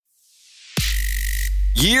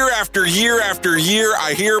Year after year after year,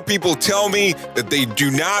 I hear people tell me that they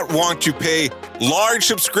do not want to pay large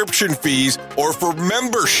subscription fees or for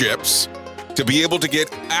memberships to be able to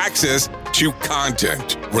get access to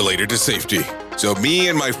content related to safety. So me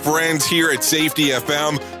and my friends here at Safety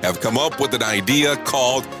FM have come up with an idea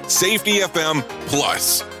called Safety FM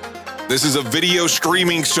Plus. This is a video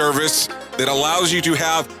streaming service that allows you to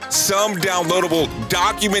have some downloadable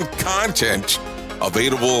document content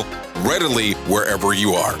available readily wherever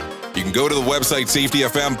you are. You can go to the website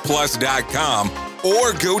safetyfmplus.com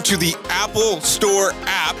or go to the Apple Store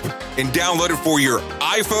app and download it for your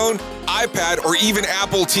iPhone, iPad, or even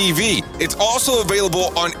Apple TV. It's also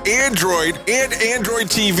available on Android and Android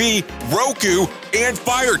TV, Roku, and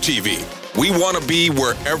Fire TV. We want to be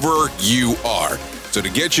wherever you are. So to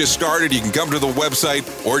get you started, you can come to the website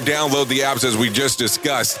or download the apps as we just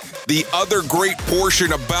discussed. The other great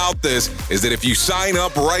portion about this is that if you sign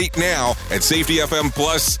up right now at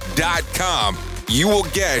safetyfmplus.com, you will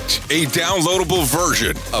get a downloadable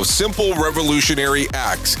version of Simple Revolutionary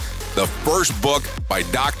Acts, the first book by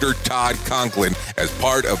Dr. Todd Conklin, as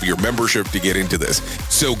part of your membership to get into this.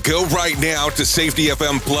 So go right now to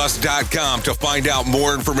safetyfmplus.com to find out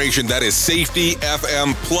more information. That is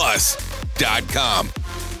safetyfmplus.com.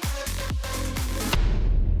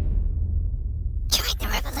 Join the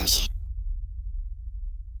revolution.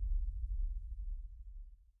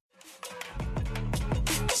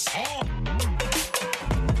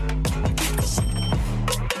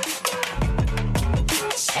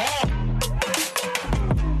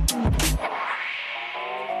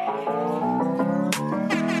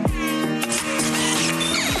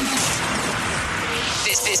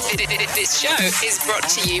 This show is brought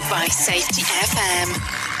to you by Safety FM.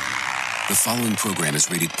 The following program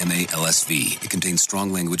is rated MALSV. It contains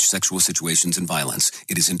strong language, sexual situations, and violence.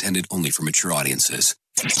 It is intended only for mature audiences.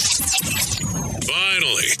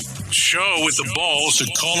 Finally, show with the balls to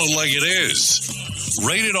call it like it is.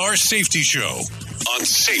 Rated R Safety Show on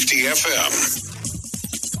Safety FM.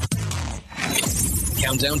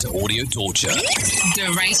 Countdown to audio torture.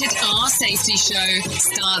 The Rated R Safety Show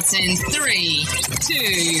starts in 3,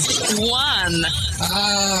 2, 1.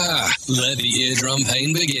 Let the eardrum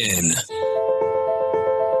pain begin.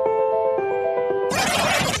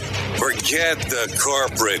 Forget the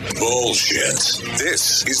corporate bullshit.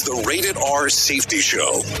 This is the Rated R Safety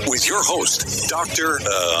Show with your host, Dr.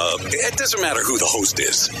 It doesn't matter who the host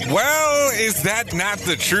is. Well, is that not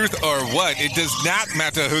the truth or what? It does not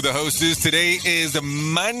matter who the host is. Today is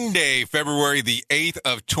Monday, February the 8th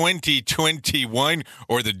of 2021,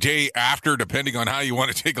 or the day after, depending on how you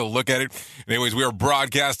want to take a look at it. Anyways, we are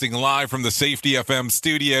broadcasting live from the Safety FM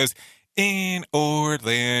studios in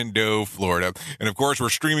Orlando, Florida. And of course, we're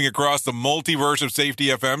streaming across the multiverse of Safety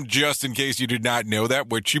FM, just in case you did not know that,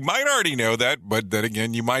 which you might already know that, but then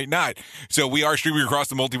again, you might not. So we are streaming across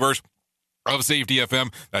the multiverse of Safety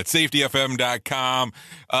FM. That's safetyfm.com,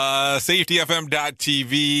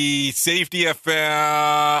 safetyfm.tv, Safety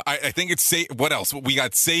FM. I think it's, what else? We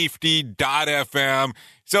got safety.fm.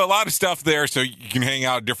 So a lot of stuff there, so you can hang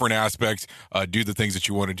out different aspects, do the things that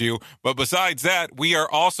you want to do. But besides that, we are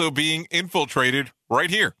also being infiltrated right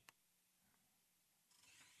here.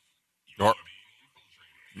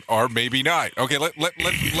 Or maybe not. Okay,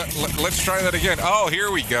 let's try that again. Oh, here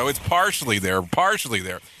we go. It's partially there.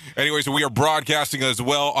 Anyway, so we are broadcasting as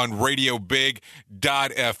well on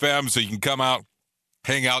RadioBig.fm, so you can come out,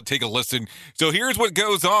 hang out, take a listen. So here's what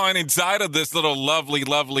goes on inside of this little lovely,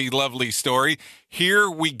 lovely, lovely story. Here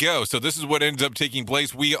we go. So this is what ends up taking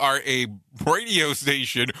place. We are a radio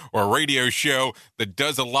station or a radio show that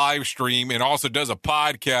does a live stream and also does a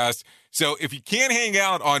podcast. So if you can't hang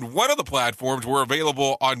out on one of the platforms, we're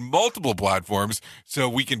available on multiple platforms, so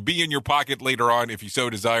we can be in your pocket later on if you so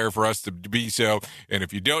desire for us to be so. And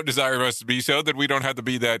if you don't desire for us to be so, then we don't have to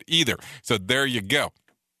be that either. So there you go.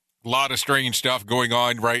 A lot of strange stuff going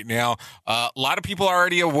on right now. A lot of people are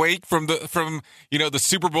already awake from the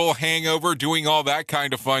Super Bowl hangover, doing all that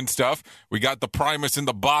kind of fun stuff. We got the Primus in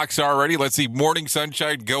the box already. Let's see, Morning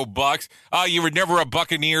Sunshine, go Bucks. You were never a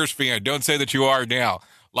Buccaneers fan. Don't say that you are now.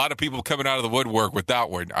 A lot of people coming out of the woodwork with that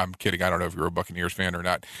one. I'm kidding. I don't know if you're a Buccaneers fan or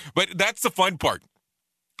not. But that's the fun part.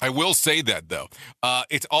 I will say that, though.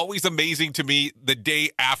 It's always amazing to me the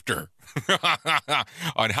day after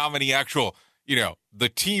on how many actual, the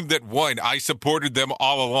team that won, I supported them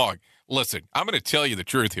all along. Listen, I'm going to tell you the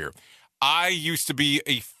truth here. I used to be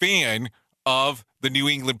a fan of the New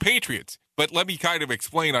England Patriots, but let me kind of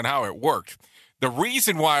explain on how it worked. The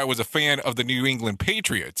reason why I was a fan of the New England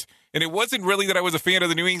Patriots And it wasn't really that I was a fan of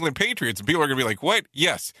the New England Patriots. And people are going to be like, what?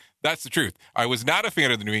 Yes, that's the truth. I was not a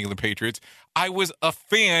fan of the New England Patriots. I was a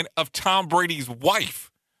fan of Tom Brady's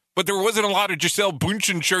wife. But there wasn't a lot of Gisele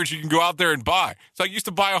Bündchen shirts you can go out there and buy. So I used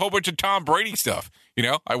to buy a whole bunch of Tom Brady stuff. You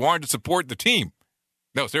know, I wanted to support the team.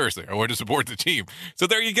 No, seriously, I wanted to support the team. So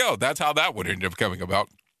there you go. That's how that would end up coming about.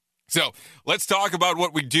 So let's talk about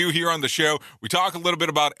what we do here on the show. We talk a little bit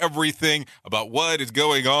about everything, about what is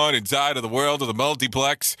going on inside of the world of the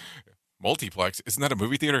multiplex. Multiplex? Isn't that a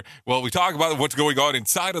movie theater? Well, we talk about what's going on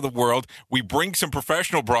inside of the world. We bring some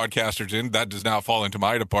professional broadcasters in. That does not fall into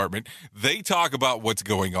my department. They talk about what's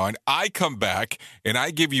going on. I come back and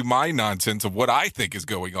I give you my nonsense of what I think is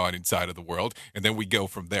going on inside of the world, and then we go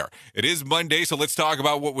from there. It is Monday, so let's talk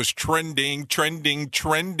about what was trending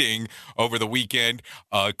over the weekend,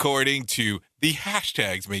 according to the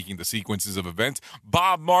hashtags making the sequences of events.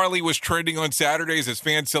 Bob Marley was trending on Saturdays as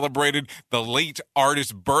fans celebrated the late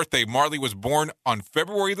artist's birthday. Marley was born on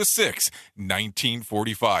February the 6th,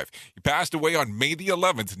 1945. He passed away on May the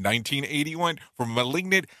 11th, 1981 from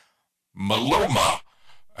malignant myeloma.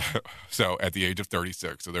 So at the age of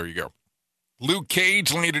 36. So there you go. Luke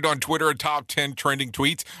Cage landed on Twitter a top 10 trending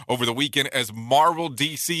tweets over the weekend as Marvel,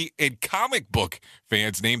 DC, and comic book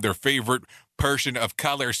fans named their favorite person of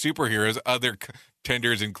color superheroes. Other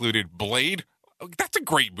contenders included Blade. That's a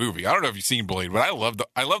great movie. I don't know if you've seen Blade, but I love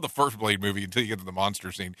the first Blade movie until you get to the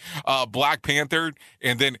monster scene. Black Panther,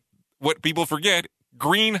 and then what people forget,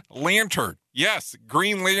 Green Lantern. Yes,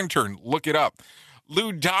 Green Lantern. Look it up.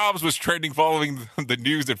 Lou Dobbs was trending following the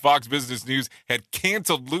news that Fox Business News had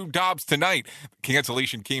canceled Lou Dobbs tonight. The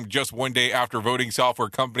cancellation came just one day after voting software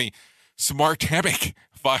company Smartemic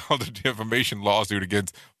filed a defamation lawsuit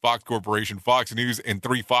against Fox Corporation, Fox News, and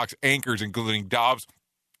 3 Fox anchors, including Dobbs,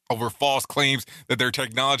 over false claims that their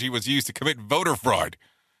technology was used to commit voter fraud.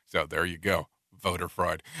 So there you go. Voter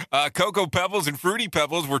fraud. Cocoa Pebbles and Fruity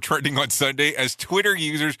Pebbles were trending on Sunday as Twitter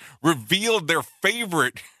users revealed their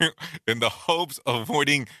favorite in the hopes of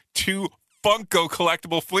avoiding 2 Funko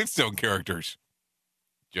collectible Flintstone characters.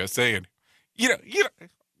 Just saying. You know,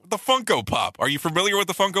 the Funko Pop. Are you familiar with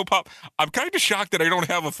the Funko Pop? I'm kind of shocked that I don't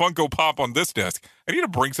have a Funko Pop on this desk. I need to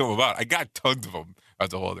bring some about. I got tons of them.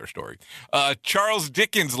 That's a whole other story. Charles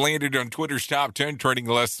Dickens landed on Twitter's top 10 trending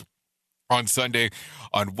list on Sunday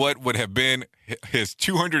on what would have been his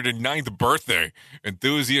 209th birthday.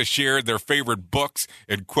 Enthusiasts shared their favorite books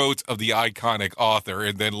and quotes of the iconic author.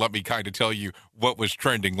 And then let me kind of tell you what was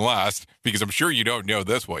trending last, because I'm sure you don't know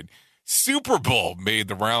this one. Super Bowl made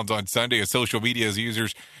the rounds on Sunday as social media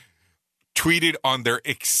users tweeted on their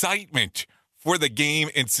excitement for the game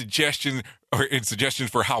and suggestions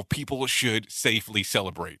for how people should safely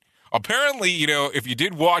celebrate. Apparently, you know, if you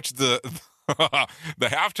did watch the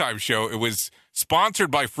halftime show, it was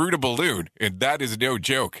sponsored by Fruit a Balloon, and that is no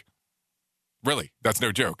joke. Really, that's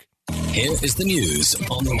no joke. Here is the news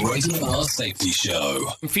on the Rated R Safety Show.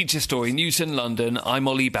 Feature story news in London. I'm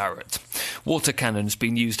Ollie Barrett. Water cannons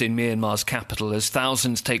being used in Myanmar's capital as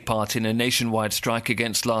thousands take part in a nationwide strike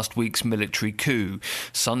against last week's military coup.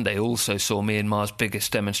 Sunday also saw Myanmar's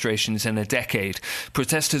biggest demonstrations in a decade.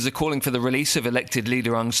 Protesters are calling for the release of elected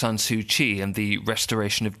leader Aung San Suu Kyi and the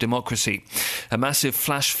restoration of democracy. A massive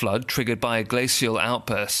flash flood triggered by a glacial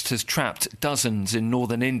outburst has trapped dozens in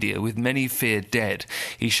northern India, with many feared dead.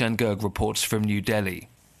 Ishan Garg reports from New Delhi.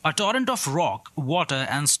 A torrent of rock, water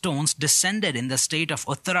and stones descended in the state of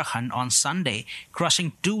Uttarakhand on Sunday,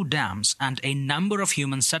 crushing 2 dams and a number of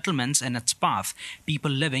human settlements in its path. People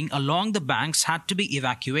living along the banks had to be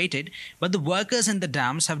evacuated, but the workers in the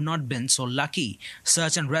dams have not been so lucky.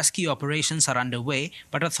 Search and rescue operations are underway,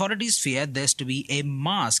 but authorities fear this to be a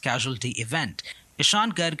mass casualty event.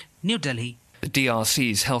 Ishan Garg, New Delhi. The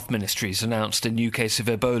DRC's health ministries announced a new case of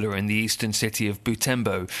Ebola in the eastern city of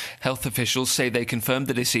Butembo. Health officials say they confirmed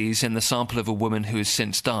the disease in the sample of a woman who has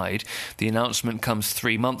since died. The announcement comes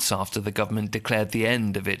 3 months after the government declared the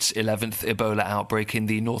end of its 11th Ebola outbreak in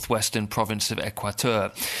the northwestern province of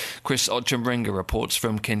Equateur. Chris Ochemringa reports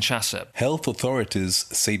from Kinshasa. Health authorities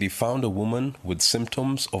say they found a woman with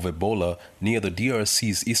symptoms of Ebola near the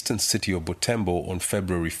DRC's eastern city of Butembo on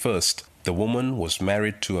February 1st. The woman was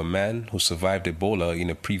married to a man who survived Ebola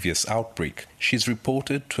in a previous outbreak. She is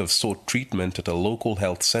reported to have sought treatment at a local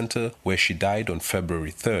health center where she died on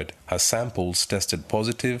February 3rd. Her samples tested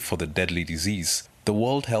positive for the deadly disease. The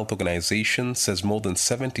World Health Organization says more than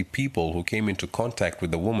 70 people who came into contact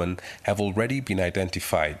with the woman have already been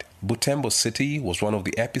identified. Butembo City was one of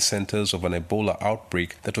the epicenters of an Ebola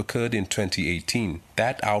outbreak that occurred in 2018.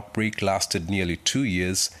 That outbreak lasted nearly 2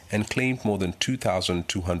 years and claimed more than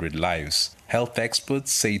 2,200 lives. Health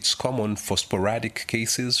experts say it's common for sporadic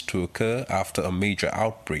cases to occur after a major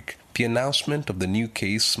outbreak, The announcement of the new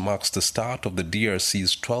case marks the start of the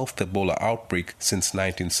DRC's 12th Ebola outbreak since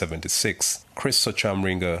 1976. Chris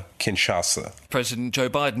Sochamringa, Kinshasa. President Joe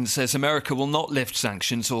Biden says America will not lift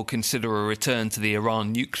sanctions or consider a return to the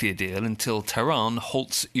Iran nuclear deal until Tehran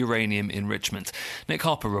halts uranium enrichment. Nick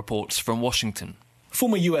Harper reports from Washington.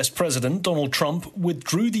 Former US President Donald Trump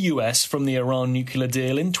withdrew the US from the Iran nuclear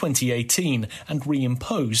deal in 2018 and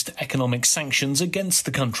reimposed economic sanctions against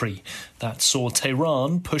the country. That saw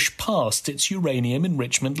Tehran push past its uranium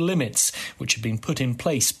enrichment limits, which had been put in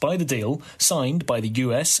place by the deal signed by the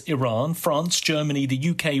US, Iran, France, Germany,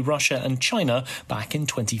 the UK, Russia and China back in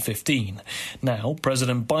 2015. Now,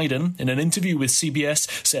 President Biden, in an interview with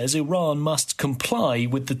CBS, says Iran must comply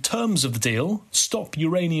with the terms of the deal, stop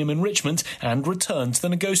uranium enrichment and return to the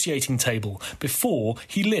negotiating table before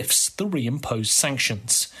he lifts the reimposed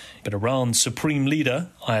sanctions. But Iran's supreme leader,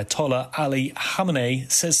 Ayatollah Ali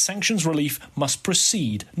Khamenei, says sanctions relief must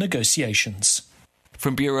precede negotiations.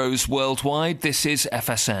 From bureaus worldwide, this is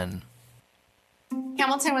FSN.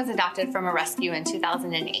 Hamilton was adopted from a rescue in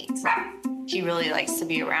 2008. He really likes to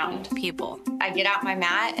be around people. I get out my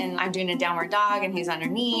mat and I'm doing a downward dog and he's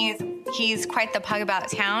underneath. He's quite the pug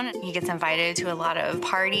about town. He gets invited to a lot of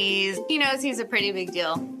parties. He knows he's a pretty big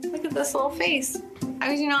deal. Look at this little face. How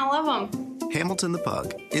could you not love him? Hamilton the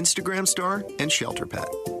Pug, Instagram star, and shelter pet.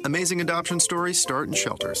 Amazing adoption stories start in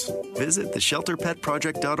shelters. Visit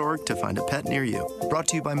theshelterpetproject.org to find a pet near you. Brought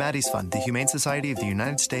to you by Maddie's Fund, the Humane Society of the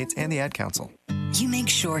United States, and the Ad Council. You make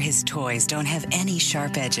sure his toys don't have any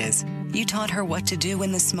sharp edges. You taught her what to do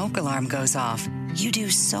when the smoke alarm goes off. You do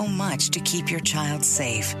so much to keep your child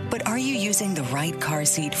safe. But are you using the right car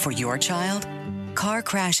seat for your child? Car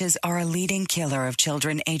crashes are a leading killer of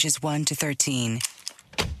children ages 1 to 13.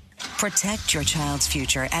 Protect your child's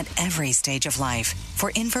future at every stage of life.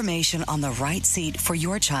 For information on the right seat for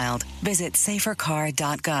your child, visit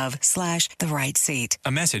safercar.gov/the right seat.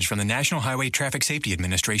 A message from the National Highway Traffic Safety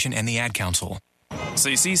Administration and the Ad Council. So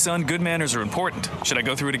you see, son, good manners are important. Should I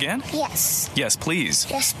go through it again? Yes. Yes, please.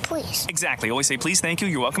 Yes, please. Exactly. Always say please, thank you,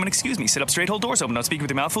 you're welcome, and excuse me. Sit up straight, hold doors open, don't speak with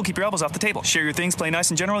your mouth full, keep your elbows off the table. Share your things, play nice,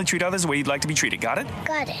 and generally treat others the way you'd like to be treated. Got it?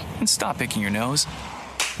 Got it. And stop picking your nose.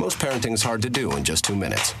 Most parenting is hard to do in just 2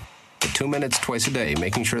 minutes. But 2 minutes twice a day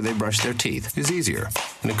making sure they brush their teeth is easier,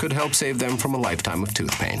 and it could help save them from a lifetime of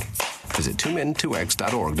tooth pain. Visit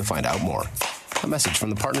 2min2x.org to find out more. A message from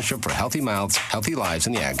the Partnership for Healthy Mouths, Healthy Lives,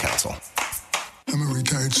 and the Ad Council. I'm a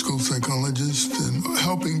retired school psychologist, and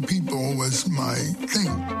helping people was my thing.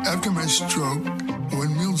 After my stroke,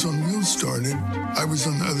 when Meals on Wheels started, I was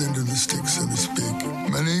on the other end of the stick, so to speak.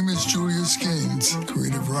 My name is Julius Gaines,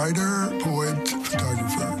 creative writer, poet,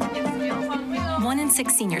 photographer. 1 in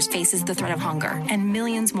 6 seniors faces the threat of hunger, and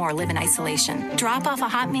millions more live in isolation. Drop off a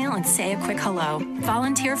hot meal and say a quick hello.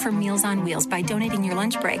 Volunteer for Meals on Wheels by donating your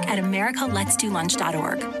lunch break at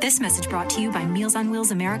americaletsdolunch.org. This message brought to you by Meals on Wheels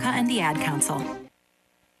America and the Ad Council.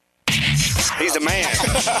 He's a man.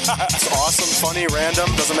 It's awesome, funny,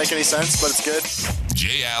 random, doesn't make any sense, but it's good.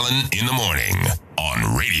 Jay Allen in the morning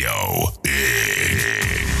on Radio.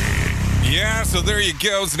 Yeah, so there you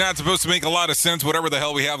go. It's not supposed to make a lot of sense, whatever the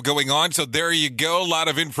hell we have going on. So there you go. A lot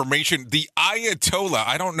of information. The Ayatollah.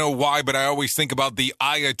 I don't know why, but I always think about the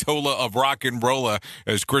Ayatollah of rock and roll,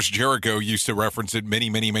 as Chris Jericho used to reference it many,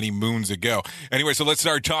 many, many moons ago. Anyway, so let's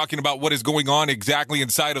start talking about what is going on exactly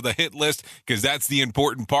inside of the hit list, because that's the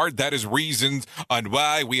important part. That is reasons on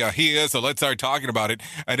why we are here. So let's start talking about it.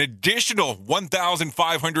 An additional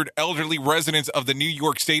 1,500 elderly residents of the New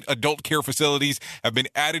York State adult care facilities have been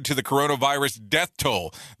added to the coronavirus death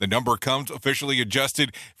toll. The number comes officially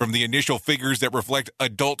adjusted from the initial figures that reflect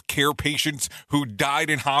adult care patients who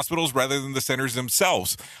died in hospitals rather than the centers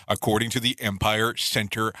themselves, according to the Empire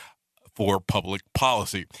Center for Public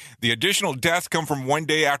Policy. The additional deaths come from one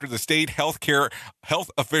day after the state health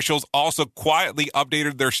officials also quietly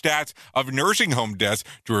updated their stats of nursing home deaths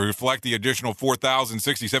to reflect the additional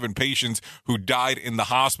 4,067 patients who died in the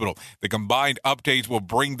hospital. The combined updates will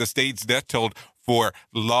bring the state's death toll for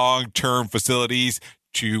long-term facilities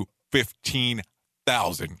to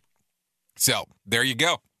 15,000. So there you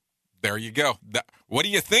go. There you go. What do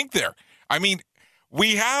you think there? I mean,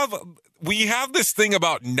 we have this thing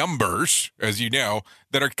about numbers, as you know,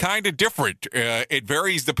 that are kind of different. It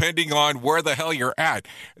varies depending on where the hell you're at.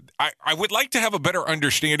 I would like to have a better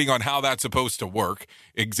understanding on how that's supposed to work,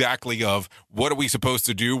 exactly of what are we supposed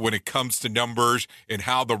to do when it comes to numbers and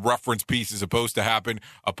how the reference piece is supposed to happen,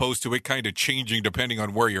 opposed to it kind of changing depending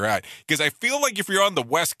on where you're at. Because I feel like if you're on the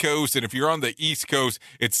West Coast and if you're on the East Coast,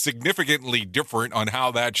 it's significantly different on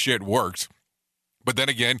how that shit works. But then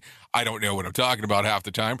again, I don't know what I'm talking about half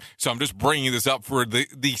the time, so I'm just bringing this up for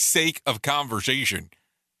the sake of conversation.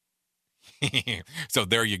 So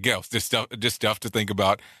there you go. Just stuff to think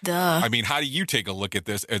about. Duh. I mean, how do you take a look at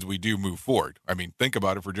this as we do move forward? I mean, think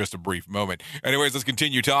about it for just a brief moment. Anyways, let's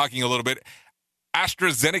continue talking a little bit.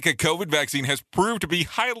 AstraZeneca COVID vaccine has proved to be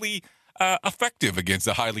highly effective against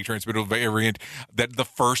the highly transmittable variant that the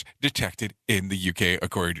first detected in the UK,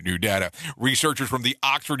 according to new data. Researchers from the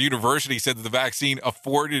Oxford University said that the vaccine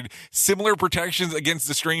afforded similar protections against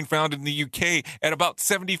the strain found in the UK at about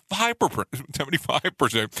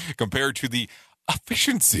 75% compared to the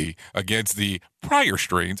efficiency against the prior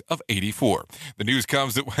strains of 84. The news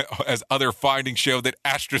comes as other findings show that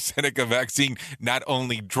AstraZeneca vaccine not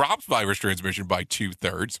only drops virus transmission by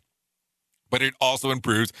 2/3, but it also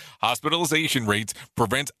improves hospitalization rates,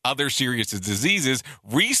 prevents other serious diseases.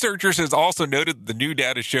 Researchers has also noted that the new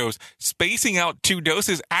data shows spacing out 2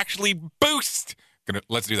 doses actually boost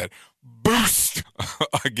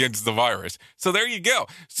against the virus. So there you go.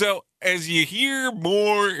 So as you hear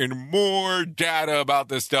more and more data about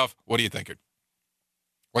this stuff, what are you thinking?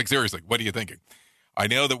 Like, seriously, what are you thinking? I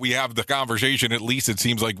know that we have the conversation, at least it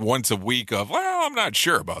seems like once a week, of, well, I'm not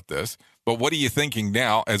sure about this. But what are you thinking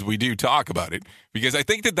now as we do talk about it? Because I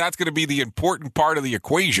think that that's going to be the important part of the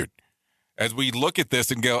equation as we look at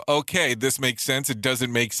this and go, okay, this makes sense, it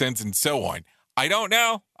doesn't make sense, and so on. I don't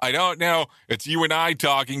know. It's you and I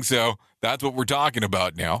talking, so that's what we're talking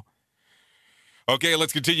about now. Okay,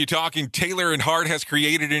 let's continue talking. Taylor & Hart has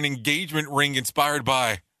created an engagement ring inspired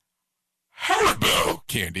by Haribo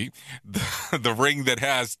candy. The ring that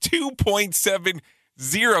has 2.70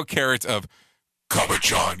 carats of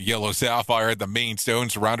Cabochon yellow sapphire at the main stone,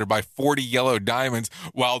 surrounded by 40 yellow diamonds,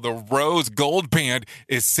 while the rose gold band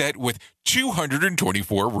is set with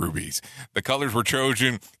 224 rubies. The colors were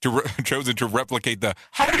chosen to replicate the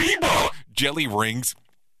Haribo jelly rings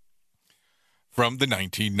from the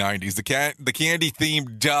 1990s. The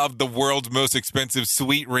candy-themed dove, the world's most expensive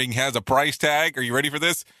sweet ring, has a price tag. Are you ready for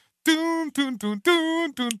this? Of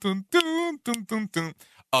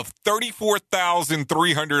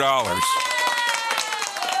 $34,300.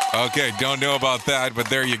 Okay, don't know about that, but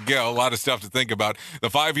there you go. A lot of stuff to think about. The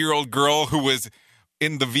 5-year-old girl who was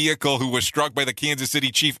in the vehicle who was struck by the Kansas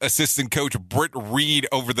City Chief assistant coach Britt Reed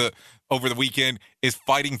over the weekend is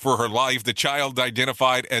fighting for her life. The child,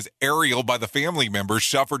 identified as Ariel by the family members,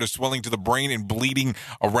 suffered a swelling to the brain and bleeding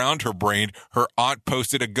around her brain. Her aunt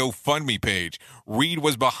posted a GoFundMe page. Reed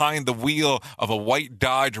was behind the wheel of a white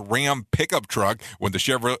Dodge Ram pickup truck when the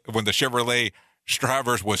Chevrolet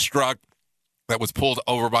Traverse was struck. That was pulled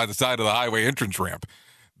over by the side of the highway entrance ramp.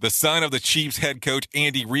 The son of the Chiefs head coach,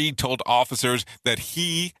 Andy Reid, told officers that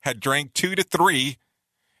he had drank 2 to 3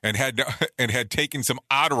 and had taken some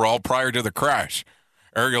Adderall prior to the crash.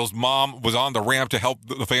 Ariel's mom was on the ramp to help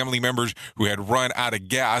the family members who had run out of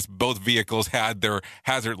gas. Both vehicles had their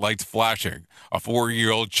hazard lights flashing. A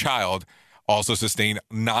 4-year-old child also sustained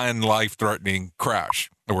non-life-threatening crash.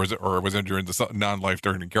 Or was injured in the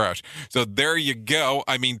non-life-threatening crash. So there you go.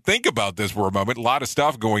 I mean, think about this for a moment. A lot of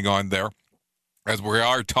stuff going on there as we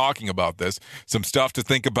are talking about this. Some stuff to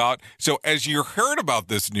think about. So as you heard about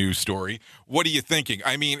this news story, what are you thinking?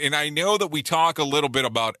 I mean, and I know that we talk a little bit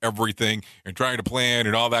about everything and trying to plan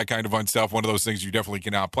and all that kind of fun stuff. One of those things you definitely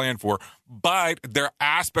cannot plan for. But their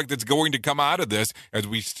aspect that's going to come out of this as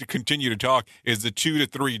we continue to talk is the 2 to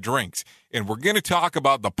 3 drinks. And we're going to talk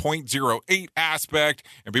about the 0.08 aspect.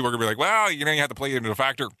 And people are going to be like, well, you have to play it into a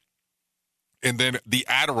factor. And then the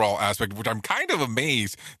Adderall aspect, which I'm kind of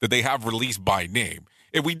amazed that they have released by name.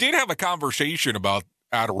 And we did have a conversation about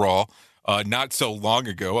Adderall not so long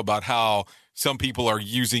ago about how some people are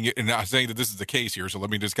using it, and not saying that this is the case here, so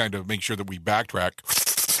let me just kind of make sure that we backtrack.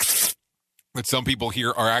 That some people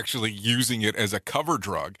here are actually using it as a cover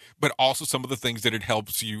drug, but also some of the things that it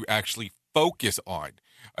helps you actually focus on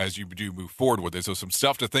as you do move forward with it. So some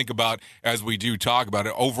stuff to think about as we do talk about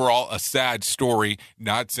it. Overall, a sad story,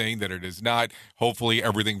 not saying that it is not. Hopefully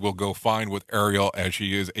everything will go fine with Ariel as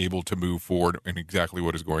she is able to move forward in exactly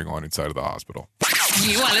what is going on inside of the hospital.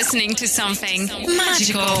 You are listening to something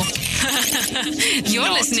magical.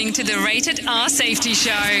 You're listening to the Rated R Safety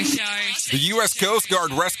Show. The U.S. Coast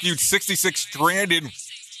Guard rescued 66 stranded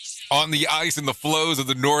on the ice in the flows of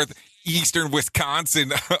the northeastern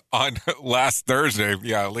Wisconsin on last Thursday.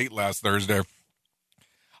 Yeah, late last Thursday.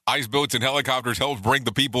 Ice boats and helicopters helped bring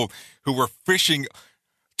the people who were fishing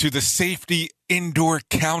to the safety indoor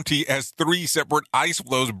county as 3 separate ice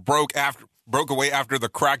flows broke away after the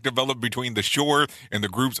crack developed between the shore and the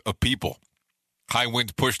groups of people. High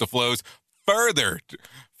winds pushed the flows further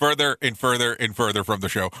and further from the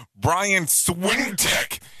show. Brian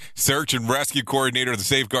Swintek, search and rescue coordinator of the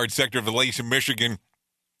Safeguard sector of the Lake, Michigan,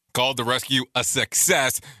 called the rescue a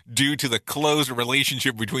success due to the close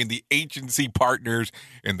relationship between the agency partners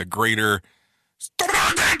in the greater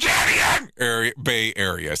Bay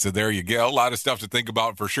Area. So there you go. A lot of stuff to think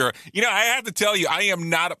about for sure. You know, I have to tell you, I am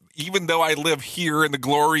not, even though I live here in the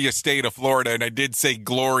glorious state of Florida, and I did say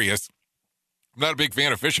glorious, I'm not a big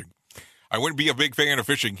fan of fishing. I wouldn't be a big fan of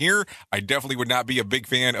fishing here. I definitely would not be a big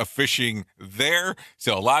fan of fishing there.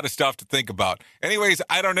 So a lot of stuff to think about. Anyways,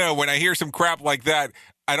 I don't know. When I hear some crap like that,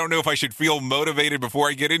 I don't know if I should feel motivated before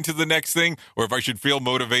I get into the next thing or if I should feel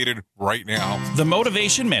motivated right now. The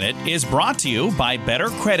Motivation Minute is brought to you by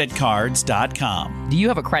BetterCreditCards.com. Do you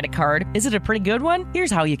have a credit card? Is it a pretty good one?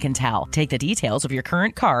 Here's how you can tell. Take the details of your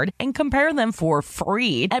current card and compare them for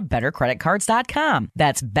free at BetterCreditCards.com.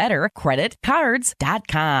 That's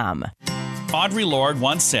BetterCreditCards.com. Audre Lorde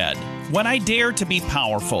once said, "When I dare to be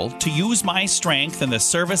powerful, to use my strength in the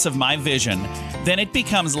service of my vision, then it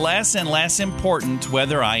becomes less and less important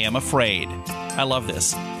whether I am afraid." I love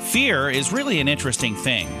this. Fear is really an interesting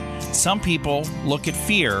thing. Some people look at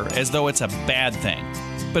fear as though it's a bad thing,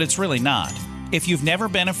 but it's really not. If you've never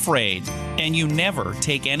been afraid and you never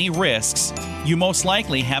take any risks, you most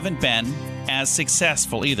likely haven't been as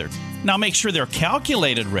successful either. Now make sure they're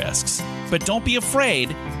calculated risks, but don't be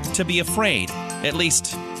afraid to be afraid, at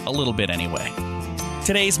least a little bit anyway.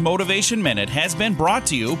 Today's Motivation Minute has been brought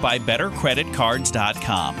to you by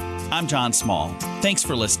BetterCreditCards.com. I'm John Small. Thanks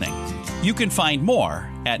for listening. You can find more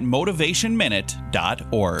at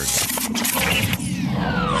MotivationMinute.org.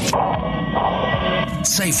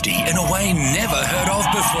 Safety in a way never heard of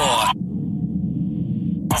before.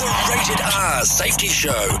 The Rated R Safety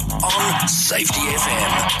Show on Safety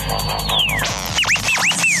FM.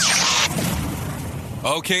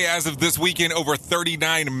 Okay, as of this weekend, over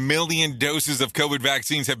 39 million doses of COVID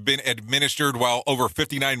vaccines have been administered, while over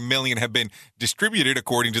 59 million have been distributed,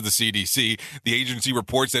 according to the CDC. The agency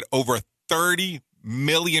reports that over 30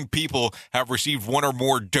 million people have received one or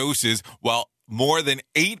more doses, while more than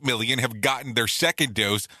 8 million have gotten their second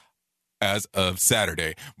dose as of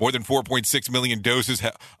Saturday. More than 4.6 million doses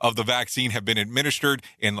of the vaccine have been administered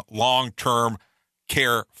in long-term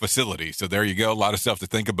care facilities. So there you go. A lot of stuff to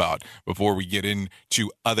think about before we get into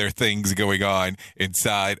other things going on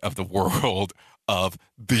inside of the world of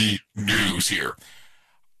the news here.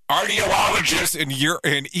 Archaeologists in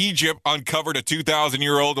Egypt uncovered a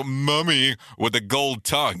 2,000-year-old mummy with a gold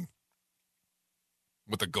tongue.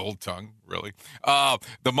 With a gold tongue, really?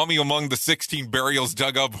 The mummy among the 16 burials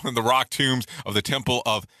dug up in the rock tombs of the Temple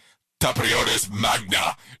of Tapriotis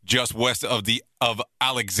Magna, just west of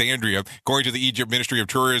Alexandria. According to the Egypt Ministry of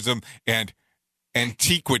Tourism and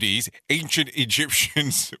Antiquities, ancient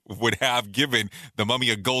Egyptians would have given the mummy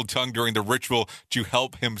a gold tongue during the ritual to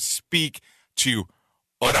help him speak to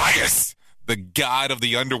Osiris, the god of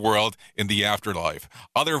the underworld in the afterlife.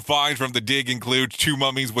 Other finds from the dig include 2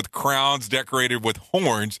 mummies with crowns decorated with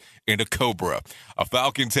horns and a cobra, a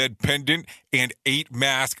falcon's head pendant, and 8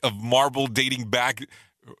 masks of marble dating back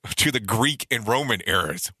to the Greek and Roman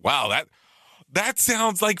eras. Wow, that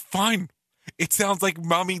sounds like fun. It sounds like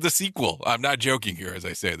Mummy the sequel. I'm not joking here as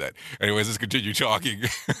I say that. Anyways, let's continue talking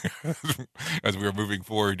as we're moving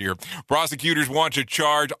forward here. Prosecutors want to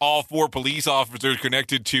charge all 4 police officers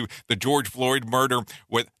connected to the George Floyd murder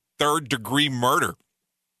with third-degree murder.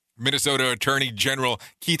 Minnesota Attorney General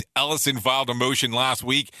Keith Ellison filed a motion last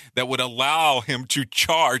week that would allow him to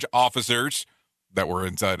charge officers that were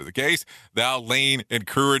inside of the case. Val Lane and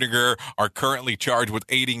Krueger are currently charged with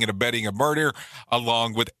aiding and abetting a murder,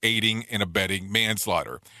 along with aiding and abetting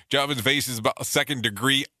manslaughter. Jovins faces about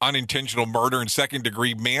second-degree unintentional murder and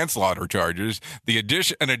second-degree manslaughter charges.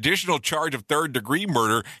 An additional charge of third-degree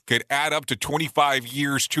murder could add up to 25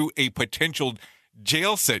 years to a potential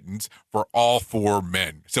jail sentence for all 4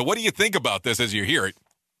 men. So what do you think about this as you hear it?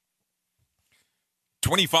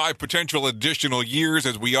 25 potential additional years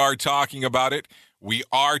as we are talking about it. We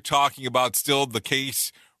are talking about still the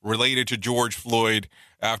case related to George Floyd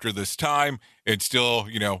after this time and still,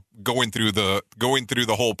 going through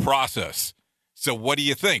the whole process. So what do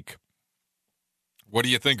you think? What do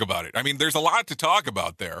you think about it? I mean, there's a lot to talk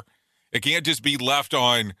about there. It can't just be left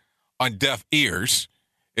on deaf ears.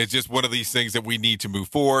 It's just one of these things that we need to move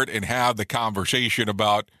forward and have the conversation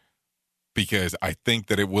about, because I think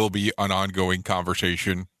that it will be an ongoing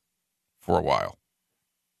conversation for a while.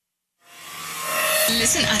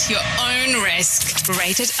 Listen at your own risk.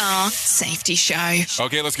 Rated R Safety Show.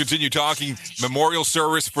 Okay, let's continue talking. Memorial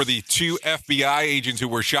service for the 2 FBI agents who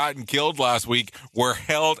were shot and killed last week were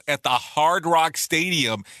held at the Hard Rock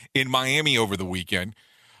Stadium in Miami over the weekend.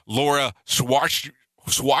 Laura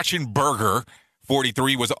Schwarzenberger,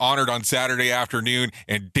 43, was honored on Saturday afternoon,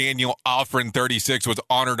 and Daniel Alfred, 36, was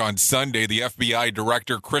honored on Sunday. The FBI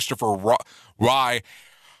director, Christopher Rye,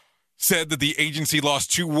 said that the agency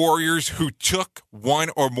lost 2 warriors who took one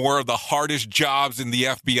or more of the hardest jobs in the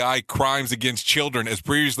FBI, crimes against children. As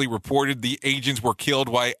previously reported, the agents were killed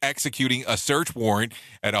while executing a search warrant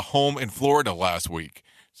at a home in Florida last week.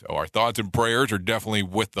 So our thoughts and prayers are definitely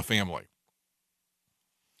with the family.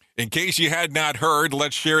 In case you had not heard,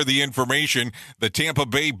 let's share the information. The Tampa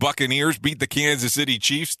Bay Buccaneers beat the Kansas City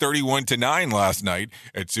Chiefs 31-9 last night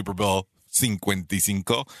at Super Bowl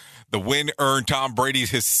 55. The win earned Tom Brady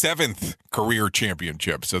his 7th career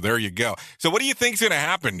championship. So there you go. So what do you think's going to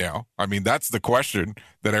happen now? I mean, that's the question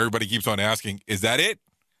that everybody keeps on asking. Is that it?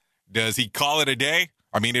 Does he call it a day?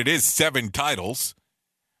 I mean, it is 7 titles.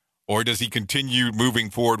 Or does he continue moving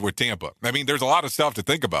forward with Tampa? I mean, there's a lot of stuff to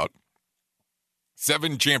think about.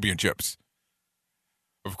 7 championships.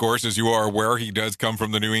 Of course, as you are aware, he does come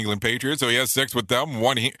from the New England Patriots, so he has 6 with them,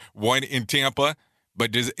 one in Tampa.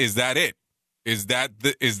 But is that it? Is that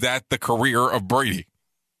the career of Brady?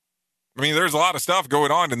 I mean, there's a lot of stuff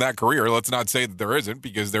going on in that career. Let's not say that there isn't,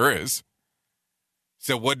 because there is.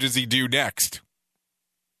 So what does he do next?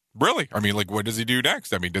 Really? I mean, like, what does he do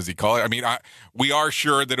next? I mean, does he call it? I mean, we are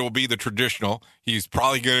sure that it will be the traditional. He's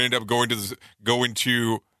probably going to end up going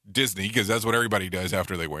to Disney, because that's what everybody does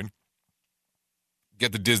after they win.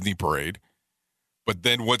 Get the Disney parade. But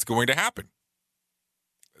then what's going to happen?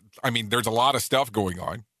 I mean, there's a lot of stuff going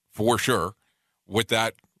on, for sure, with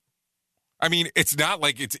that. I mean, it's not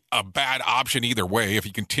like it's a bad option either way if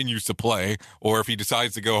he continues to play or if he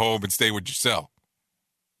decides to go home and stay with Giselle.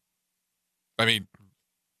 I mean,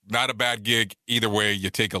 not a bad gig either way you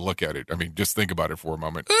take a look at it. I mean, just think about it for a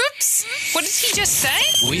moment. Oops! What did he just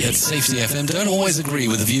say? We at Safety FM don't always agree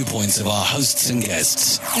with the viewpoints of our hosts and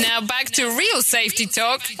guests. Now back to real safety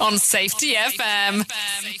talk on Safety FM.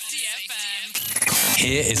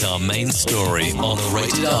 Here is our main story on the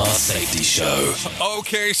Rated R Safety Show.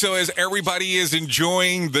 Okay, so as everybody is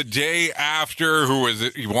enjoying the day after, who is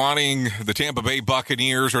it, wanting the Tampa Bay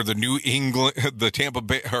Buccaneers or the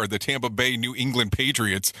Tampa Bay New England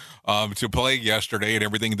Patriots to play yesterday and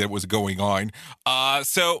everything that was going on.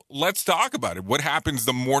 So let's talk about it. What happens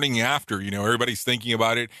the morning after? You know, everybody's thinking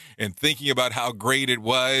about it and thinking about how great it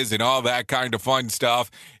was and all that kind of fun stuff,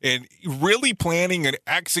 and really planning and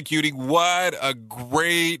executing what a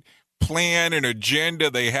great plan and agenda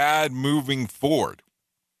they had moving forward.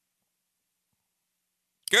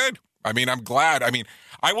 Good. I mean, I'm glad. I mean,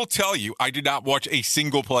 I will tell you, I did not watch a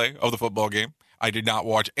single play of the football game. I did not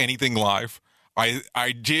watch anything live.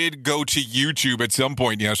 I did go to YouTube at some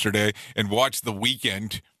point yesterday and watch The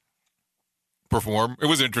Weeknd perform. It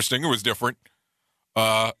was interesting. It was different.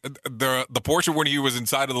 The portion when he was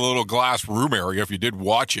inside of the little glass room area, if you did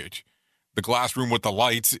watch it, the glass room with the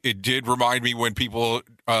lights, it did remind me when people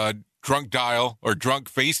drunk dial or drunk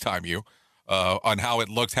FaceTime you on how it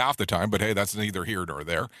looks half the time. But hey, that's neither here nor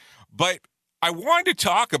there. But I wanted to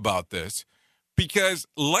talk about this because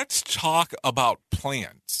let's talk about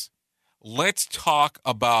plans. Let's talk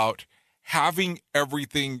about having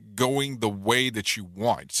everything going the way that you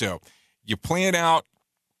want. So you plan out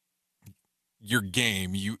your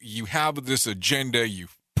game. You have this agenda.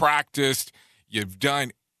 You've practiced. You've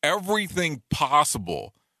done everything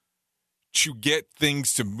possible to get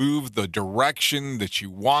things to move the direction that you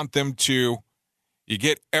want them to. You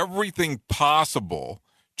get everything possible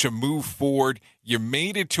to move forward. You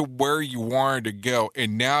made it to where you wanted to go,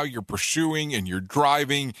 and now you're pursuing and you're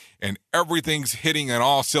driving and everything's hitting on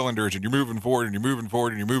all cylinders, and you're moving forward and you're moving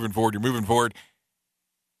forward and you're moving forward, you're moving forward,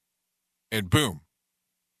 and boom.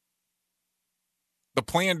 The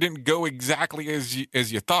plan didn't go exactly as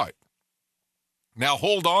you thought. Now,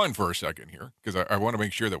 hold on for a second here, because I want to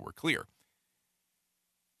make sure that we're clear.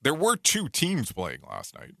 There were 2 teams playing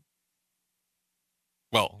last night.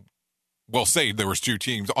 Well, we'll say there was 2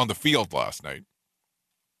 teams on the field last night.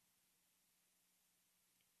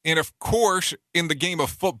 And, of course, in the game of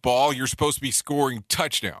football, you're supposed to be scoring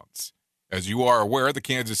touchdowns. As you are aware, the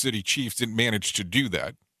Kansas City Chiefs didn't manage to do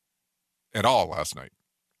that at all last night.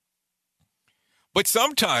 But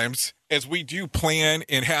sometimes, as we do plan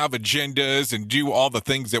and have agendas and do all the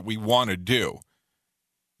things that we want to do,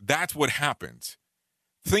 that's what happens.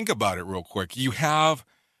 Think about it real quick. You have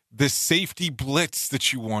the safety blitz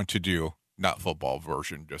that you want to do. Not football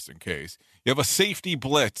version, just in case. You have a safety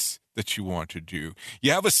blitz that you want to do.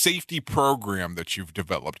 You have a safety program that you've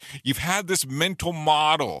developed. You've had this mental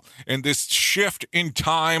model and this shift in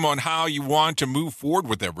time on how you want to move forward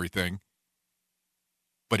with everything.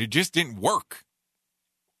 But it just didn't work.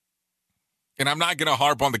 And I'm not going to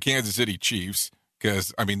harp on the Kansas City Chiefs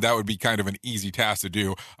because, I mean, that would be kind of an easy task to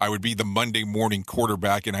do. I would be the Monday morning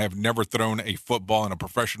quarterback, and I have never thrown a football in a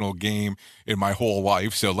professional game in my whole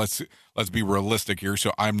life. So let's be realistic here.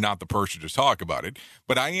 So I'm not the person to talk about it.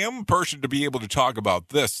 But I am a person to be able to talk about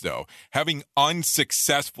this, though. Having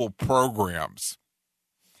unsuccessful programs,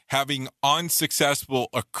 having unsuccessful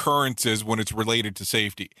occurrences when it's related to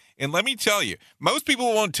safety. And let me tell you, most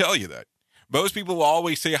people won't tell you that. Most people will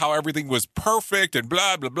always say how everything was perfect and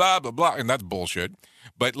blah, blah, blah, blah, blah, and that's bullshit.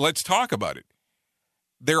 But let's talk about it.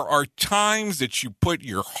 There are times that you put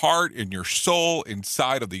your heart and your soul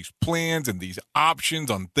inside of these plans and these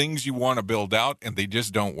options on things you want to build out, and they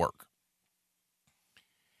just don't work.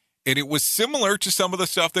 And it was similar to some of the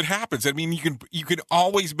stuff that happens. I mean, you can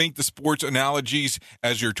always make the sports analogies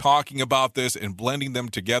as you're talking about this and blending them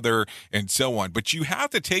together and so on. But you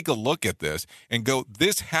have to take a look at this and go,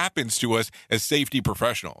 this happens to us as safety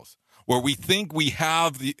professionals, where we think we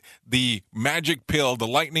have the magic pill, the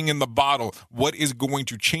lightning in the bottle, what is going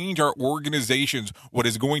to change our organizations, what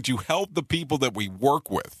is going to help the people that we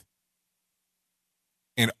work with.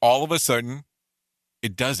 And all of a sudden,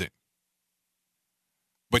 it doesn't.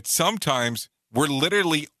 But sometimes we're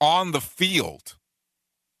literally on the field,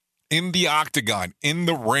 in the octagon, in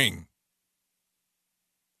the ring,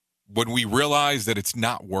 when we realize that it's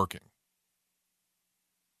not working.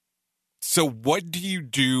 So what do you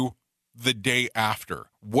do the day after?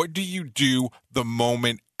 What do you do the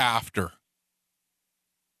moment after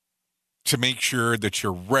to make sure that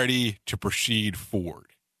you're ready to proceed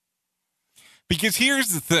forward? Because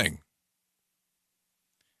here's the thing.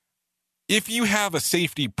 If you have a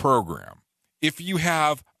safety program, if you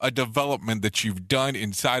have a development that you've done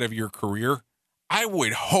inside of your career, I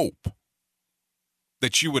would hope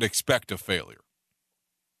that you would expect a failure.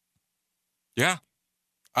 Yeah,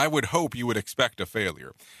 I would hope you would expect a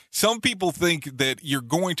failure. Some people think that you're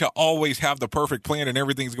going to always have the perfect plan and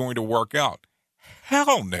everything's going to work out.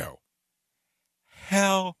 Hell no.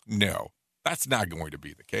 Hell no. That's not going to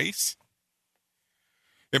be the case.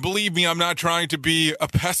 And believe me, I'm not trying to be a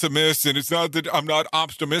pessimist, and it's not that I'm not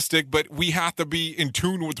optimistic, but we have to be in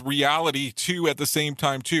tune with reality, too, at the same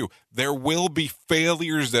time, too. There will be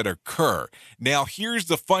failures that occur. Now, here's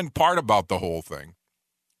the fun part about the whole thing.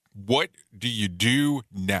 What do you do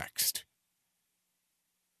next?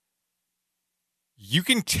 You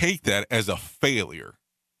can take that as a failure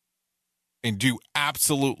and do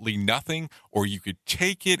absolutely nothing, or you could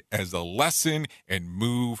take it as a lesson and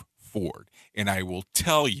move forward. And I will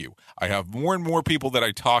tell you, I have more and more people that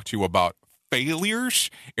I talk to about failures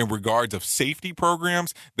in regards of safety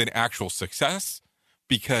programs than actual success,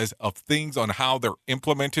 because of things on how they're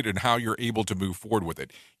implemented and how you're able to move forward with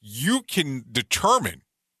it. You can determine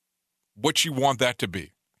what you want that to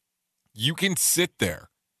be. You can sit there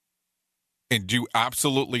and do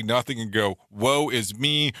absolutely nothing and go, woe is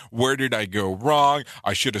me, where did I go wrong?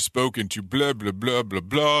 I should have spoken to blah, blah, blah, blah,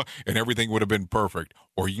 blah, and everything would have been perfect.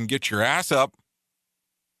 Or you can get your ass up,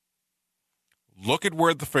 look at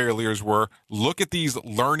where the failures were, look at these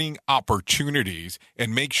learning opportunities,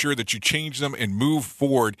 and make sure that you change them and move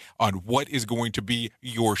forward on what is going to be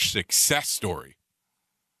your success story.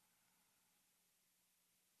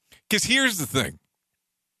 Because here's the thing.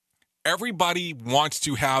 Everybody wants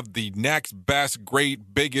to have the next best,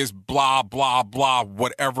 great, biggest, blah, blah, blah,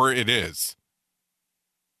 whatever it is.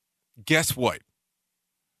 Guess what?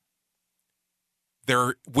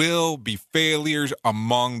 There will be failures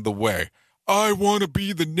along the way. I want to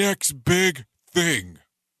be the next big thing.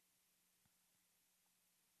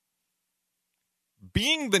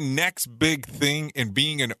 Being the next big thing and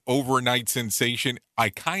being an overnight sensation, I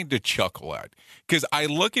kind of chuckle at. Because I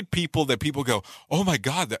look at people that people go, oh my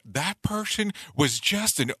God, that person was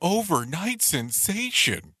just an overnight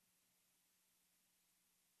sensation.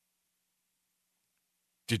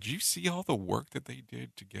 Did you see all the work that they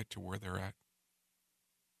did to get to where they're at?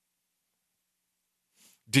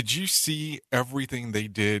 Did you see everything they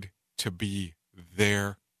did to be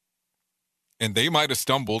there? And they might have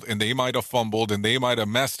stumbled, and they might have fumbled, and they might have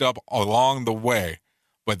messed up along the way,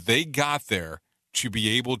 but they got there to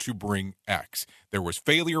be able to bring X. There was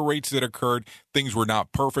failure rates that occurred. Things were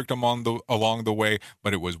not perfect along the way,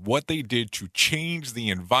 but it was what they did to change the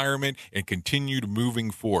environment and continued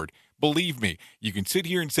moving forward. Believe me, you can sit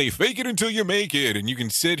here and say, fake it until you make it. And you can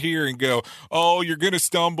sit here and go, oh, you're going to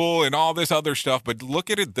stumble and all this other stuff. But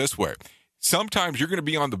look at it this way. Sometimes you're going to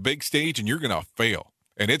be on the big stage and you're going to fail.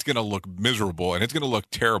 And it's going to look miserable and it's going to look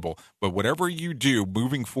terrible. But whatever you do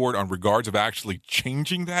moving forward on regards of actually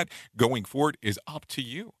changing that going forward is up to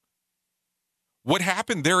you. What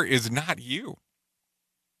happened there is not you.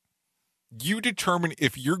 You determine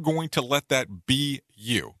if you're going to let that be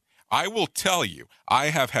you. I will tell you, I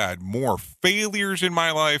have had more failures in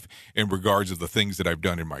my life in regards to the things that I've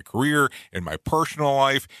done in my career, in my personal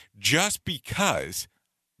life, just because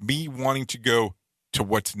me wanting to go to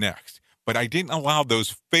what's next. But I didn't allow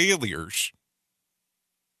those failures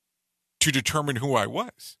to determine who I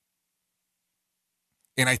was.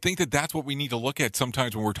 And I think that that's what we need to look at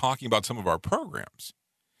sometimes when we're talking about some of our programs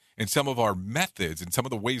and some of our methods and some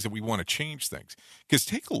of the ways that we want to change things. Because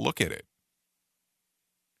take a look at it.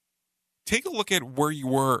 Take a look at where you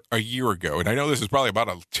were a year ago. And I know this is probably about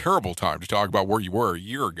a terrible time to talk about where you were a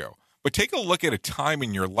year ago. But take a look at a time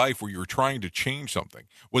in your life where you were trying to change something.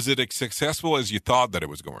 Was it as successful as you thought that it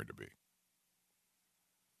was going to be?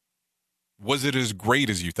 Was it as great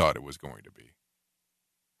as you thought it was going to be?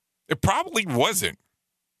 It probably wasn't.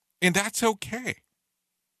 And that's okay.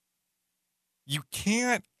 You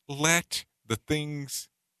can't let the things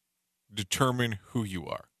determine who you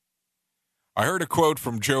are. I heard a quote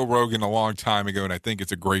from Joe Rogan a long time ago, and I think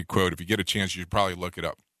it's a great quote. If you get a chance, you should probably look it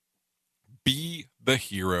up. Be the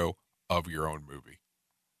hero of your own movie.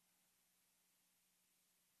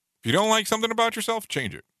 If you don't like something about yourself,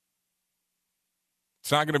 change it.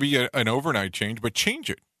 It's not going to be an overnight change, but change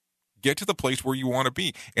it. Get to the place where you want to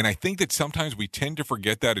be. And I think that sometimes we tend to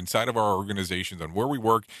forget that inside of our organizations, on where we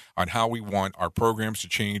work, on how we want our programs to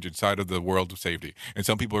change inside of the world of safety. And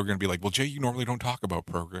some people are going to be like, well, Jay, you normally don't talk about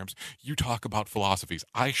programs. You talk about philosophies.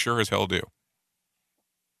 I sure as hell do.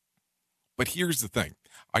 But here's the thing.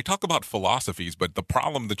 I talk about philosophies, but the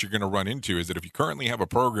problem that you're going to run into is that if you currently have a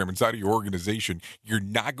program inside of your organization, you're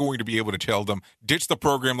not going to be able to tell them, ditch the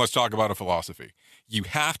program, let's talk about a philosophy. You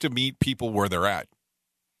have to meet people where they're at.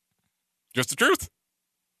 Just the truth.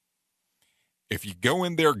 If you go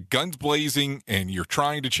in there guns blazing and you're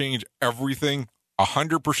trying to change everything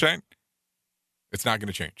 100%, it's not going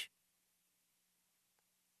to change.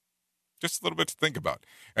 Just a little bit to think about.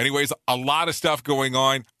 Anyways, a lot of stuff going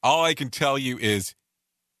on. All I can tell you is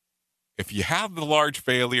if you have the large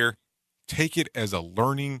failure, take it as a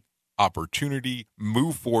learning opportunity,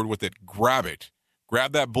 move forward with it, grab it.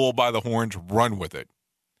 Grab that bull by the horns, run with it.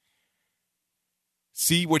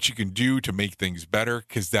 See what you can do to make things better,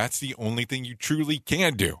 because that's the only thing you truly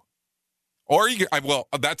can do. Or you can, well,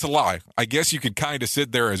 that's a lie. I guess you could kind of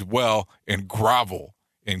sit there as well and grovel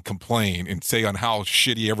and complain and say on how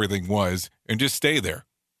shitty everything was and just stay there.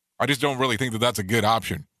 I just don't really think that that's a good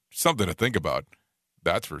option. Something to think about.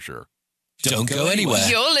 That's for sure. Don't go anywhere.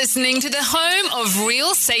 You're listening to the home of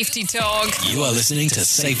real safety talk. You are listening to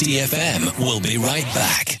Safety FM. We'll be right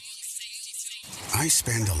back. I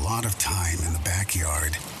spend a lot of time in the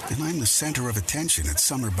backyard, and I'm the center of attention at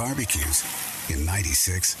summer barbecues. In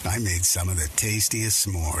 '96, I made some of the tastiest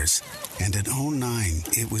s'mores. And in '09,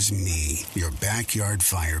 it was me, your backyard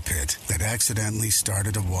fire pit, that accidentally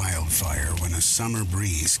started a wildfire when a summer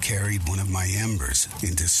breeze carried one of my embers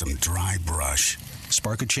into some dry brush.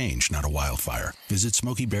 Spark a change, not a wildfire. Visit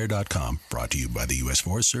SmokeyBear.com, brought to you by the U.S.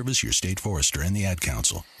 Forest Service, your state forester, and the Ad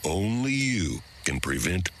Council. Only you can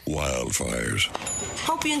prevent wildfires.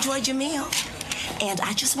 Hope you enjoyed your meal. And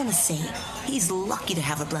I just want to say, he's lucky to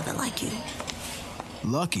have a brother like you.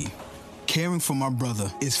 Lucky? Caring for my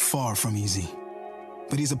brother is far from easy.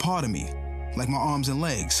 But he's a part of me, like my arms and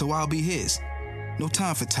legs, so I'll be his. No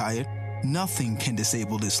time for tired. Nothing can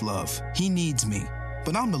disable this love. He needs me,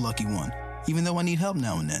 but I'm the lucky one, even though I need help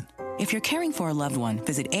now and then. If you're caring for a loved one,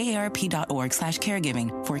 visit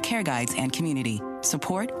aarp.org/caregiving for care guides and community.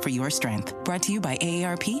 Support for your strength. Brought to you by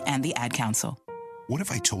AARP and the Ad Council. What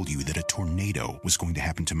if I told you that a tornado was going to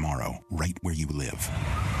happen tomorrow, right where you live?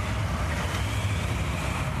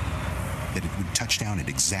 That it would touch down at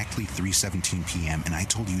exactly 3:17 p.m., and I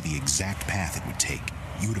told you the exact path it would take.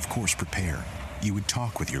 You would, of course, prepare. You would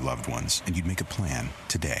talk with your loved ones, and you'd make a plan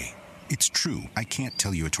today. It's true, I can't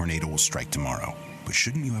tell you a tornado will strike tomorrow, but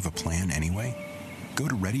shouldn't you have a plan anyway? Go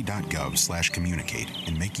to ready.gov/communicate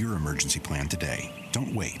and make your emergency plan today.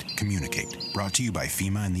 Don't wait. Communicate. Brought to you by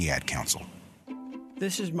FEMA and the Ad Council.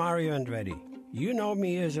 This is Mario Andretti. You know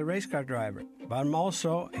me as a race car driver, but I'm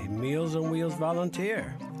also a Meals on Wheels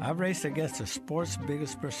volunteer. I've raced against the sport's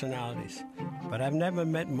biggest personalities, but I've never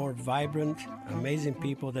met more vibrant, amazing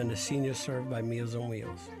people than the seniors served by Meals on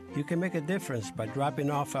Wheels. You can make a difference by dropping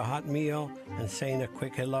off a hot meal and saying a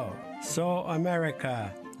quick hello. So,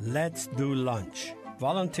 America, let's do lunch.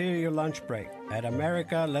 Volunteer your lunch break at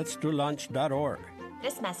americaletsdolunch.org.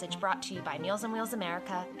 This message brought to you by Meals on Wheels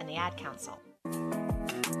America and the Ad Council.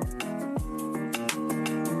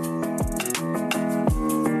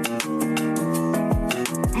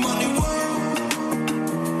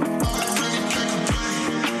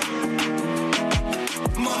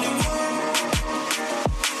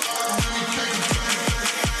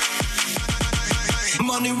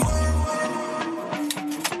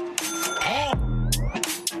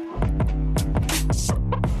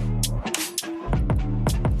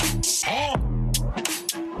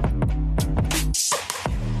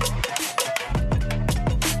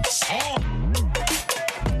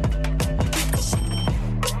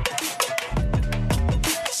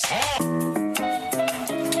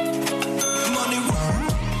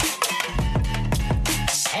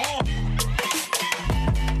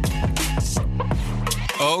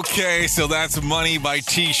 Okay, so that's Money by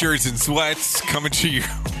T-Shirts and Sweats coming to you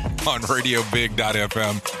on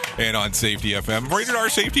RadioBig.fm and on Safety FM. Rated R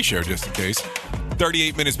Safety Show, just in case.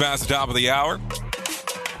 38 minutes past the top of the hour.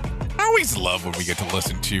 I always love when we get to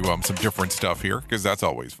listen to some different stuff here, because that's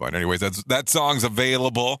always fun. Anyways, that song's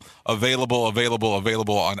available on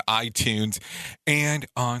iTunes and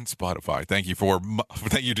on Spotify. Thank you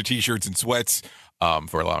to T-Shirts and Sweats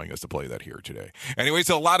for allowing us to play that here today. Anyway,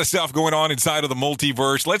 so a lot of stuff going on inside of the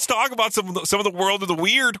multiverse. Let's talk about some of the world of the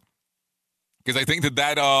weird, because I think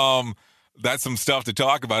that's some stuff to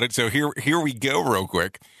talk about it. So here we go real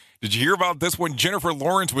quick. Did you hear about this one? Jennifer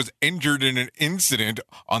Lawrence was injured in an incident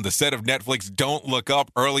on the set of Netflix Don't Look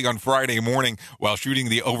Up early on Friday morning while shooting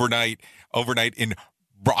the overnight in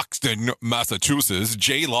Broxton, Massachusetts.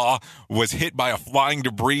 J-Law was hit by a flying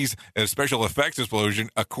debris and a special effects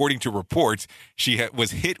explosion. According to reports, she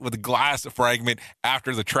was hit with a glass fragment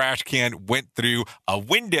after the trash can went through a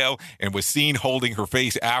window and was seen holding her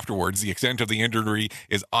face afterwards. The extent of the injury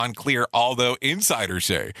is unclear, although insiders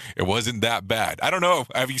say it wasn't that bad. I don't know.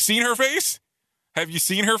 Have you seen her face?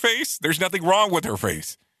 There's nothing wrong with her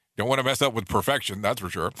face. Don't want to mess up with perfection, that's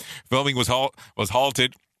for sure. Filming was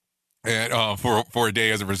halted and for a day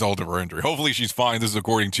as a result of her injury. Hopefully she's fine. This is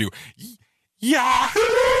according to Yahoo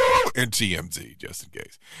and TMZ, just in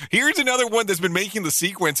case. Here's another one that's been making the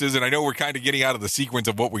sequences, and I know we're kind of getting out of the sequence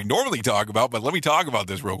of what we normally talk about, but let me talk about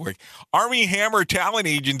this real quick. Armie Hammer talent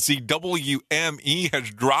agency WME has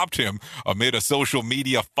dropped him amid a social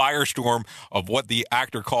media firestorm of what the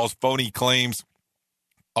actor calls phony claims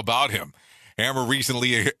about him. Hammer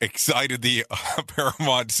recently excited the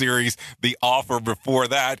Paramount series The Offer. Before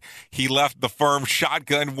that, he left the firm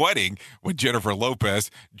Shotgun Wedding with Jennifer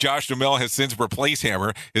Lopez. Josh Duhamel has since replaced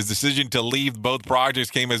Hammer. His decision to leave both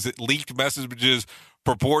projects came as leaked messages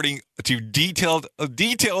purporting to details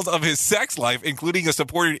of his sex life, including a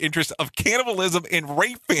supported interest of cannibalism and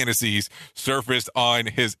rape fantasies, surfaced on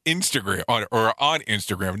his Instagram, on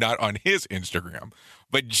Instagram, not on his Instagram.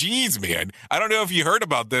 But geez, man, I don't know if you heard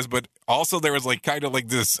about this, but also there was kind of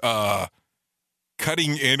this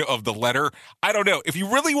cutting in of the letter. I don't know. If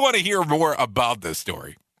you really want to hear more about this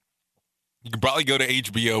story, you can probably go to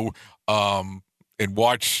HBO and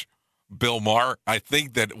watch Bill Maher. I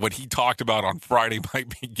think that what he talked about on Friday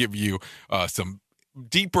might give you some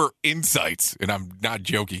deeper insights, and I'm not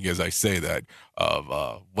joking as I say that,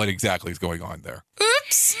 of what exactly is going on there.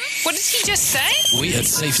 Oops! What did he just say? We at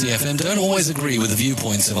Safety FM don't always agree with the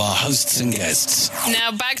viewpoints of our hosts and guests.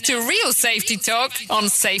 Now back to real safety talk on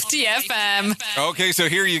Safety FM. Okay, so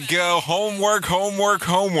here you go. Homework.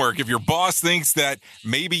 If your boss thinks that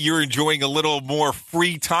maybe you're enjoying a little more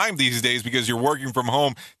free time these days because you're working from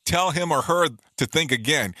home, tell him or her to think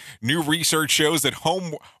again. New research shows that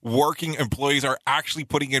home working employees are actually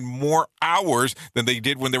putting in more hours than they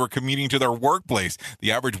did when they were commuting to their workplace.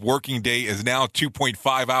 The average working day is now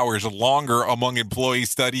 2.5 hours longer among employees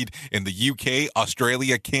studied in the UK,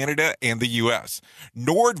 Australia, Canada, and the US.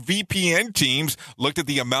 NordVPN teams looked at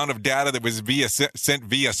the amount of data that was sent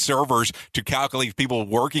via servers to calculate people's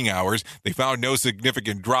working hours. They found no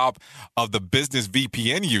significant drop of the business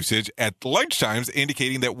VPN usage at lunchtimes,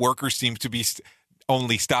 indicating that workers seem to be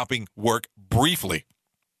only stopping work briefly,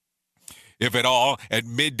 if at all, at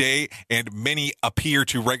midday, and many appear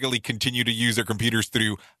to regularly continue to use their computers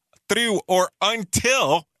through or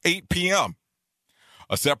until 8 p.m.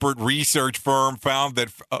 A separate research firm found that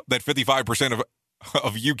 55%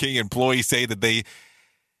 of UK employees say that they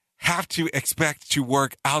have to expect to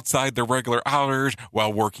work outside their regular hours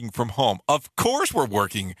while working from home. Of course, we're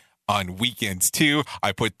working on weekends too.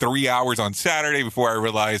 I put 3 hours on Saturday before I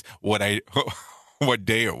realized what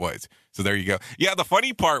day it was. So there you go. Yeah, the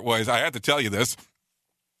funny part was, I had to tell you this.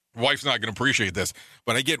 Wife's not going to appreciate this,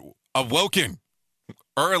 but I get awoken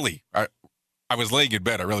early. I was laying in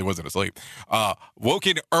bed. I really wasn't asleep.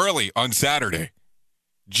 Woken early on Saturday.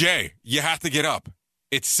 Jay, you have to get up.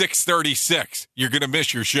 It's 6:36. You're going to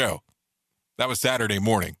miss your show. That was Saturday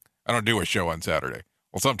morning. I don't do a show on Saturday.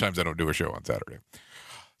 Well, sometimes I don't do a show on Saturday.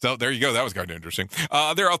 So there you go. That was kind of interesting.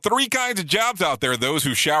 There are 3 kinds of jobs out there: those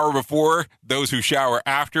who shower before, those who shower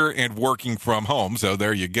after, and working from home. So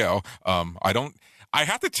there you go. I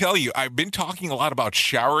have to tell you, I've been talking a lot about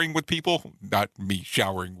showering with people, not me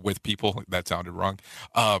showering with people. That sounded wrong.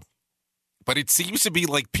 But it seems to be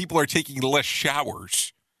like people are taking less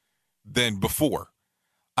showers than before.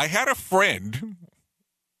 I had a friend,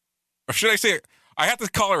 or should I say, I have to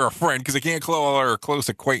call her a friend because I can't call her a close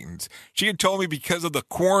acquaintance. She had told me because of the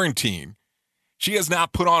quarantine, she has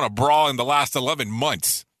not put on a bra in the last 11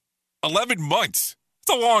 months. 11 months.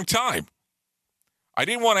 It's a long time. I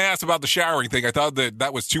didn't want to ask about the showering thing. I thought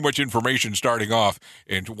that was too much information starting off.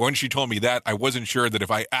 And when she told me that, I wasn't sure that if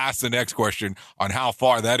I asked the next question on how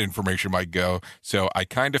far that information might go. So I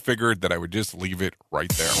kind of figured that I would just leave it right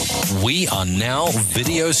there. We are now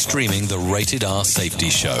video streaming the Rated R Safety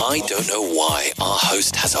Show. I don't know why our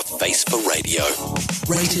host has a face for radio.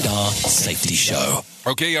 Rated R Safety Show.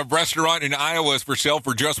 Okay, a restaurant in Iowa is for sale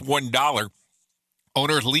for just $1.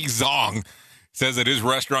 Owner Lee Zong says that his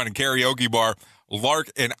restaurant and karaoke bar,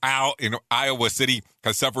 Lark and Owl in Iowa City,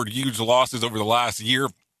 has suffered huge losses over the last year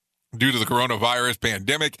due to the coronavirus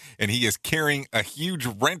pandemic, and he is carrying a huge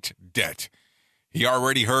rent debt. He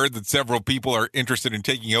already heard that several people are interested in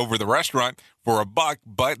taking over the restaurant for $1,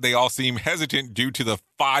 but they all seem hesitant due to the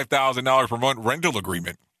 $5,000 per month rental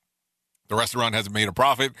agreement. The restaurant hasn't made a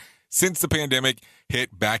profit since the pandemic hit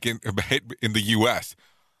in the U.S.,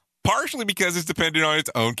 partially because it's dependent on its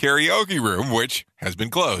own karaoke room, which has been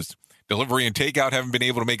closed. Delivery and takeout haven't been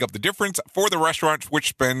able to make up the difference for the restaurant,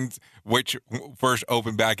 which first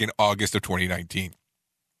opened back in August of 2019.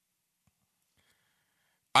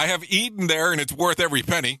 I have eaten there, and it's worth every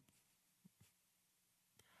penny.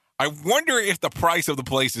 I wonder if the price of the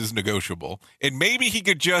place is negotiable, and maybe he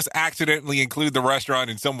could just accidentally include the restaurant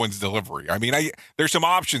in someone's delivery. I mean, there's some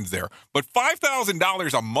options there, but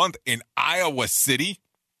 $5,000 a month in Iowa City?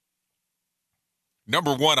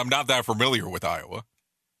 Number one, I'm not that familiar with Iowa.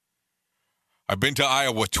 I've been to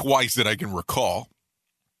Iowa twice that I can recall.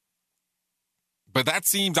 But that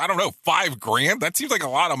seems, I don't know, $5,000? That seems like a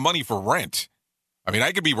lot of money for rent. I mean,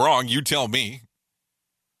 I could be wrong. You tell me.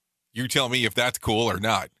 You tell me if that's cool or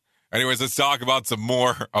not. Anyways, let's talk about some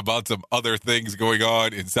other things going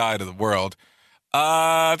on inside of the world.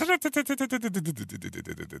 Hold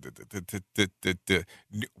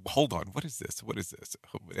on. What is this?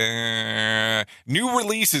 New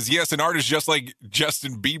releases. Yes, an artist just like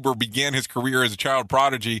Justin Bieber began his career as a child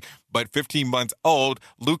prodigy, but 15 months old,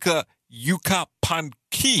 Yuka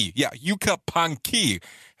Panki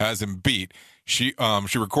has him beat. She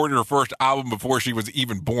recorded her first album before she was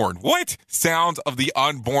even born. What? Sounds of the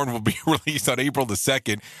Unborn will be released on April the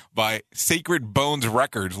 2nd by Sacred Bones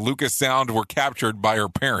Records. Luca's sounds were captured by her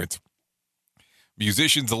parents,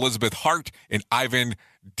 musicians Elizabeth Hart and Ivan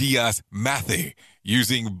Diaz-Mathy,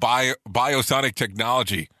 using biosonic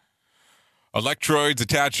technology. Electrodes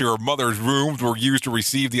attached to her mother's wombs were used to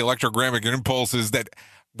receive the electrogrammic impulses that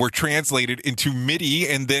were translated into MIDI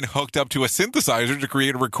and then hooked up to a synthesizer to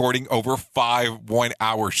create a recording over 5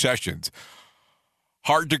 one-hour sessions.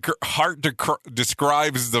 Hart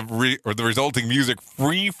describes the resulting music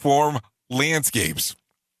free-form landscapes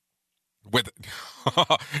with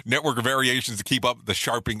network variations to keep up the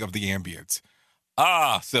sharpening of the ambience.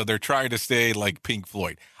 So they're trying to stay like Pink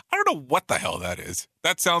Floyd. I don't know what the hell that is.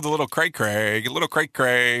 That sounds a little cray-cray,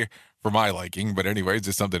 for my liking, but anyways,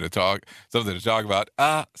 just something to talk about.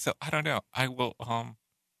 So I don't know. I will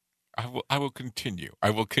continue. I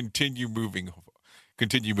will continue moving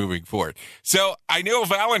forward. So I know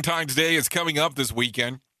Valentine's Day is coming up this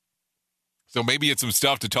weekend. So maybe it's some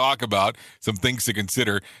stuff to talk about, some things to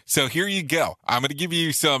consider. So here you go. I'm going to give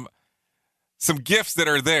you some gifts that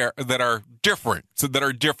are there that are different. So that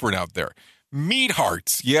are different out there. Meat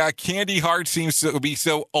hearts. Yeah, candy hearts seems to be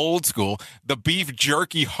so old school. The beef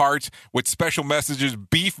jerky hearts with special messages,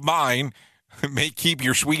 beef mine, may keep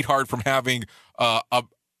your sweetheart from having a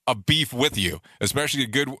beef with you, especially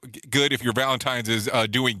good if your Valentine's is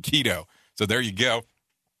doing keto. So there you go.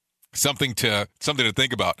 Something to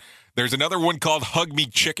think about. There's another one called Hug Me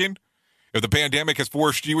Chicken. If the pandemic has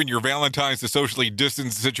forced you and your Valentine's to socially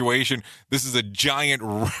distance situation, this is a giant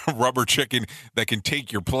rubber chicken that can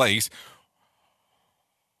take your place.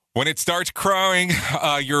 When it starts crowing,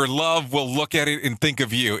 your love will look at it and think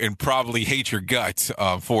of you and probably hate your guts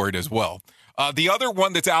for it as well. The other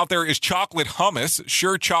one that's out there is chocolate hummus.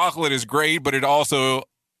 Sure, chocolate is great, but it also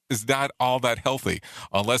is not all that healthy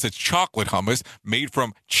unless it's chocolate hummus made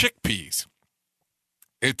from chickpeas.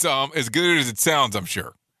 It's as good as it sounds, I'm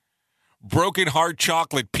sure. Broken heart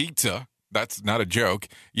chocolate pizza. That's not a joke.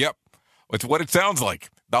 Yep, it's what it sounds like.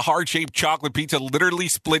 The heart-shaped chocolate pizza literally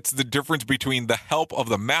splits the difference between the help of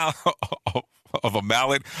the of a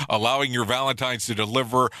mallet, allowing your Valentine's to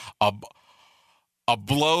deliver a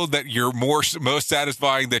blow that you're most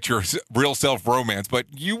satisfying that your real self romance. But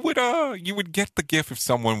you would get the gift if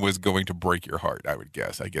someone was going to break your heart. I would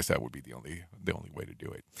guess. I guess that would be the only way to do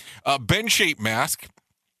it. Ben-shaped mask.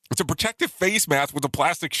 It's a protective face mask with a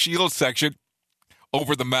plastic shield section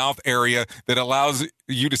over the mouth area that allows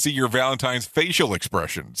you to see your Valentine's facial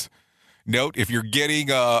expressions. Note, if you're getting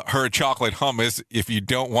her chocolate hummus, if you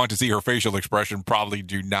don't want to see her facial expression, probably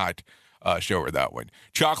do not show her that one.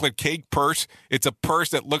 Chocolate cake purse. It's a purse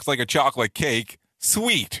that looks like a chocolate cake.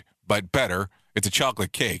 Sweet, but better. It's a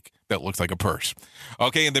chocolate cake that looks like a purse.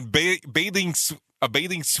 Okay, and then bathing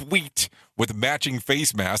suite with matching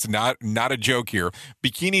face mask. Not a joke here.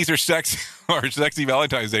 Bikinis are sexy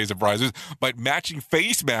Valentine's Day surprises, but matching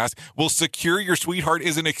face mask will secure your sweetheart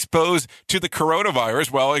isn't exposed to the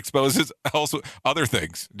coronavirus while it exposes also other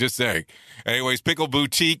things. Just saying. Anyways, Pickle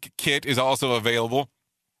Boutique kit is also available.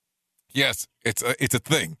 Yes, it's a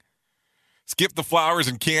thing. Skip the flowers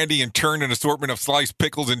and candy and turn an assortment of sliced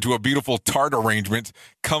pickles into a beautiful tart arrangement.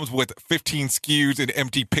 Comes with 15 SKUs and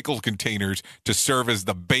empty pickle containers to serve as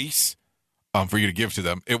the base for you to give to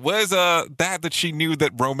them. It was that she knew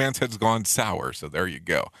that romance has gone sour. So there you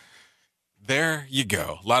go. There you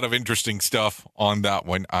go. A lot of interesting stuff on that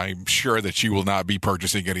one. I'm sure that she will not be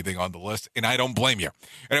purchasing anything on the list, and I don't blame you.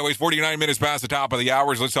 Anyways, 49 minutes past the top of the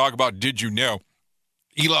hours. Let's talk about Did You Know?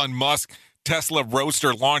 Elon Musk Tesla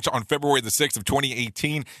Roadster launched on February the 6th of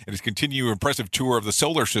 2018 and is continuing an impressive tour of the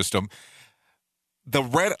solar system. The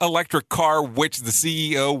red electric car, which the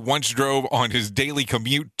CEO once drove on his daily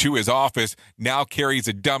commute to his office, now carries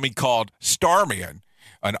a dummy called Starman,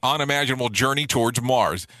 an unimaginable journey towards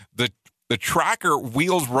Mars. The Tracker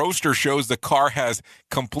Wheels Roadster shows the car has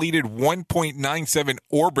completed 1.97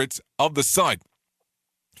 orbits of the sun.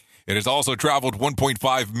 It has also traveled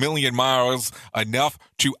 1.5 million miles, enough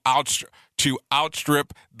to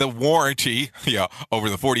outstrip the warranty, over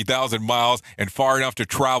the 40,000 miles, and far enough to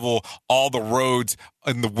travel all the roads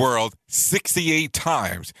in the world 68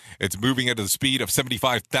 times. It's moving at the speed of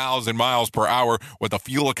 75,000 miles per hour with a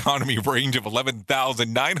fuel economy range of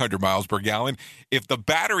 11,900 miles per gallon. If the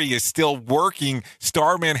battery is still working,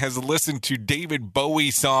 Starman has listened to David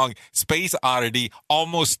Bowie's song Space Oddity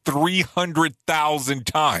almost 300,000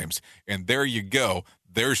 times. And there you go.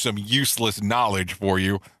 There's some useless knowledge for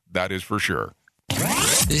you. That is for sure.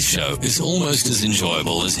 This show is almost as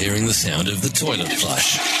enjoyable as hearing the sound of the toilet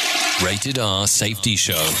flush. Rated R Safety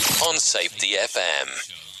Show on Safety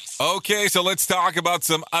FM. Okay, so let's talk about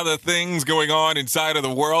some other things going on inside of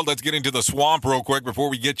the world. Let's get into the swamp real quick before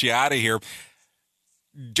we get you out of here.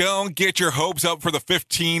 Don't get your hopes up for the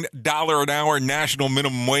 $15 an hour national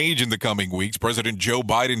minimum wage in the coming weeks. President Joe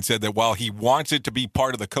Biden said that while he wants it to be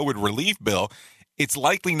part of the COVID relief bill, it's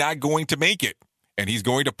likely not going to make it. And he's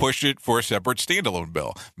going to push it for a separate standalone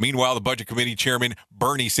bill. Meanwhile, the Budget Committee Chairman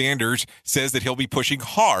Bernie Sanders says that he'll be pushing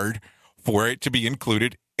hard for it to be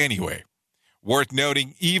included anyway. Worth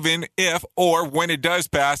noting, even if or when it does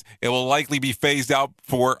pass, it will likely be phased out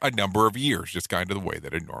for a number of years, just kind of the way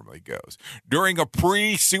that it normally goes. During a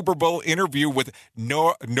pre-Super Bowl interview with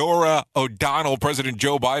Norah O'Donnell, President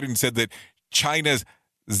Joe Biden said that China's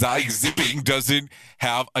Xi Jinping doesn't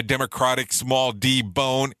have a democratic small d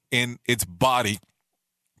bone in its body,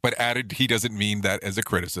 but added he doesn't mean that as a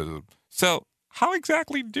criticism. So how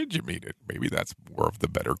exactly did you mean it? Maybe that's more of the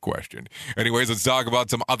better question. Anyways, let's talk about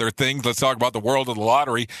some other things. Let's talk about the world of the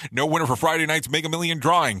lottery. No winner for Friday night's Mega Million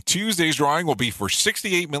drawing. Tuesday's drawing will be for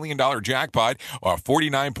 $68 million jackpot or a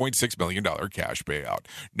 $49.6 million cash payout.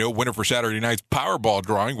 No winner for Saturday night's Powerball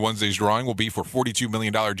drawing. Wednesday's drawing will be for $42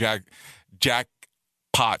 million jackpot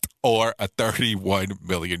or a $31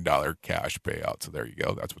 million cash payout. So there you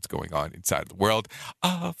go. That's what's going on inside the world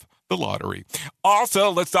of the lottery.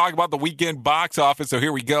 Also, let's talk about the weekend box office. So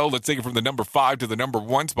here we go. Let's take it from the number 5 to the number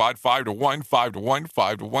 1 spot. 5 to 1, 5 to 1,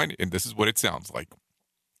 5 to 1. And this is what it sounds like.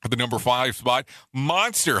 At the number 5 spot,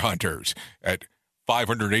 Monster Hunters at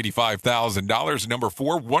 $585,000. Number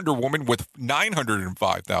 4, Wonder Woman with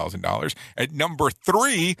 $905,000. At number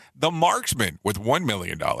 3, The Marksman with $1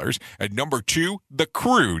 million. At number 2, The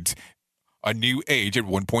Croods, A New Age at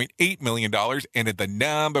 $1.8 million. And at the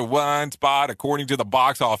number 1 spot, according to the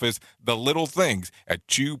box office, The Little Things at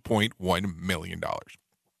 $2.1 million.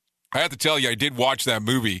 I have to tell you, I did watch that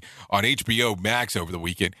movie on HBO Max over the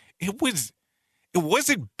weekend. It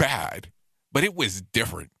wasn't bad, but it was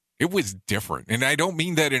different. It was different, and I don't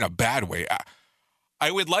mean that in a bad way.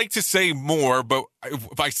 I would like to say more, but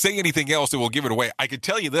if I say anything else, it will give it away. I could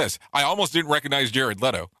tell you this. I almost didn't recognize Jared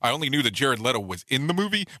Leto. I only knew that Jared Leto was in the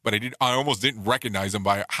movie, but I almost didn't recognize him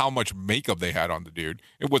by how much makeup they had on the dude.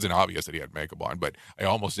 It wasn't obvious that he had makeup on, but I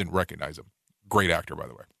almost didn't recognize him. Great actor, by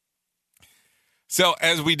the way. So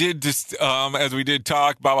as we did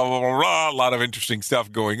talk, blah, blah, blah, blah, blah, a lot of interesting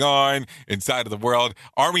stuff going on inside of the world.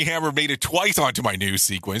 Armie Hammer made it twice onto my news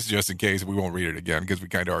sequence, just in case we won't read it again, because we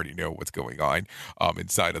kind of already know what's going on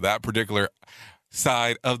inside of that particular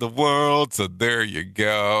side of the world. So there you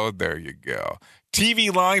go. There you go.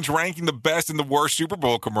 TV lines ranking the best and the worst Super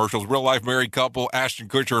Bowl commercials. Real-life married couple Ashton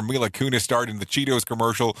Kutcher and Mila Kunis starred in the Cheetos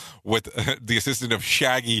commercial with the assistant of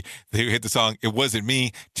Shaggy who hit the song It Wasn't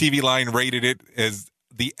Me. TV line rated it as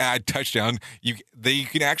the ad touchdown. You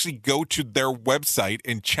can actually go to their website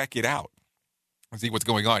and check it out and see what's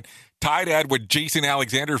going on. Tied ad with Jason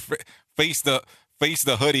Alexander face the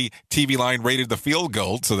hoodie. TV line rated the field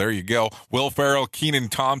goal. So there you go. Will Ferrell, Kenan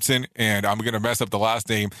Thompson, and I'm going to mess up the last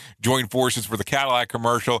name, joined forces for the Cadillac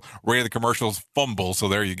commercial, rated the commercial's fumble. So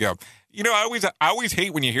there you go. You know, I always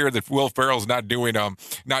hate when you hear that Will Ferrell's not doing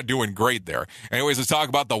great there. Anyways, let's talk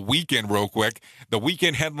about the weekend real quick. The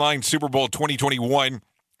weekend headline Super Bowl 2021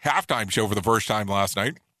 halftime show for the first time last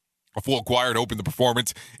night. A full choir to open the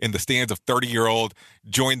performance in the stands of 30-year-old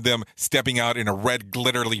joined them stepping out in a red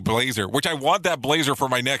glittery blazer, which I want that blazer for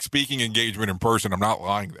my next speaking engagement in person. I'm not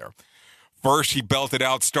lying there. First, he belted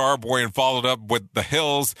out Starboy and followed up with The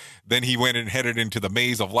Hills. Then he went and headed into the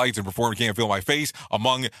maze of lights and performed Can't Feel My Face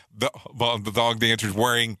among the dog dancers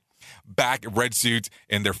wearing back red suits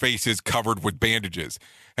and their faces covered with bandages.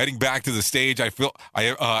 Heading back to the stage, I feel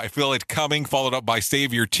it coming, followed up by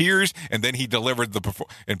Save Your Tears, and then he delivered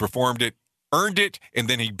and performed it, earned it, and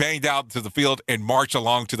then he banged out to the field and marched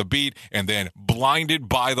along to the beat, and then Blinded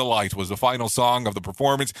by the Lights was the final song of the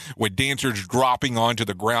performance, with dancers dropping onto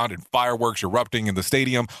the ground and fireworks erupting in the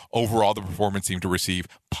stadium. Overall, the performance seemed to receive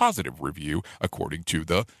positive review, according to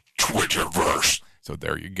the Twitterverse. So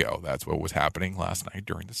there you go. That's what was happening last night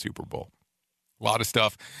during the Super Bowl. A lot of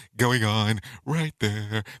stuff going on right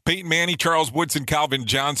there. Peyton Manning, Charles Woodson, Calvin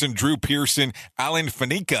Johnson, Drew Pearson, Alan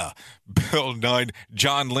Faneca, Bill Nunn,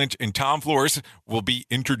 John Lynch, and Tom Flores will be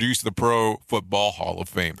introduced to the Pro Football Hall of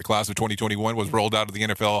Fame. The class of 2021 was rolled out of the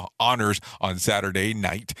NFL honors on Saturday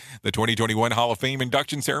night. The 2021 Hall of Fame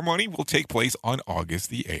induction ceremony will take place on August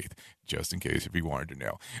the 8th. Just in case if you wanted to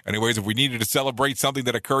know. Anyways, if we needed to celebrate something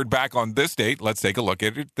that occurred back on this date, let's take a look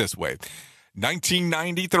at it this way.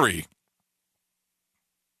 1993.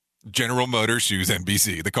 General Motors sues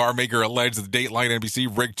NBC. The car maker alleged that the Dateline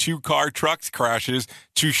NBC rigged two car trucks crashes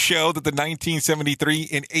to show that the 1973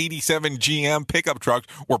 and 87 GM pickup trucks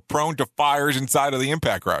were prone to fires inside of the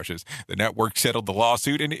impact crashes. The network settled the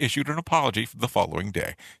lawsuit and issued an apology for the following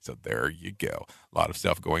day. So there you go. A lot of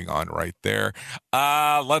stuff going on right there.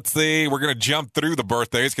 Let's see. We're going to jump through the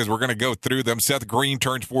birthdays because we're going to go through them. Seth Green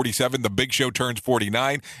turns 47. The Big Show turns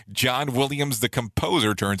 49. John Williams, the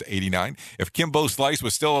composer, turns 89. If Kimbo Slice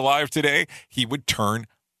was still alive today, he would turn,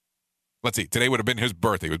 let's see, today would have been his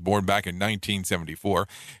birthday. He was born back in 1974.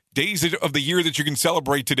 Days of the year that you can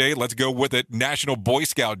celebrate today, let's go with it. National Boy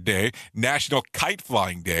Scout Day, National Kite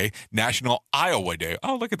Flying Day, National Iowa Day.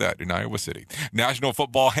 Oh, look at that, in Iowa City. National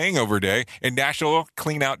Football Hangover Day, and National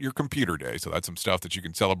Clean Out Your Computer Day. So that's some stuff that you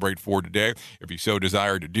can celebrate for today if you so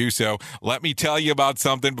desire to do so. Let me tell you about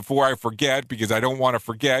something before I forget, because I don't want to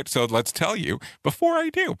forget. So let's tell you before I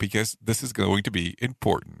do, because this is going to be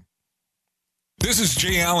important. This is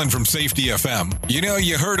Jay Allen from Safety FM. You know,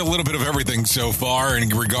 you heard a little bit of everything so far in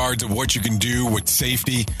regards of what you can do with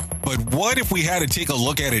safety, but what if we had to take a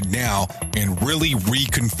look at it now and really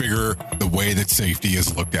reconfigure the way that safety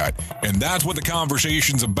is looked at? And that's what the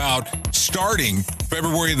conversation's about, starting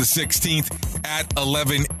February the 16th at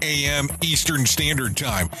 11 a.m. Eastern Standard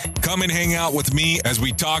Time. Come and hang out with me as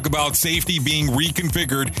we talk about safety being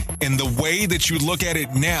reconfigured and the way that you look at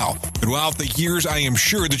it now. Throughout the years, I am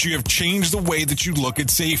sure that you have changed the way that you look at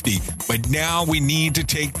safety, but now we need to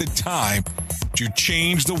take the time to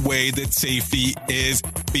change the way that safety is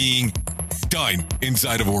being done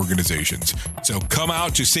inside of organizations. So come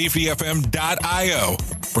out to safetyfm.io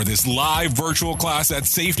for this live virtual class.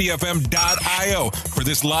 That's safetyfm.io for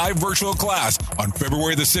this live virtual class on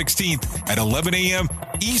February the 16th at 11 a.m.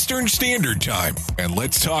 Eastern Standard Time. And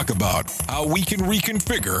let's talk about how we can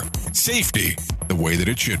reconfigure safety the way that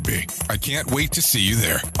it should be. I can't wait to see you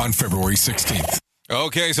there on February 16th.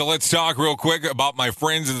 Okay, so let's talk real quick about my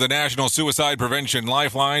friends at the National Suicide Prevention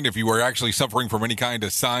Lifeline. If you are actually suffering from any kind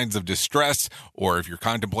of signs of distress, or if you're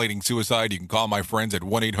contemplating suicide, you can call my friends at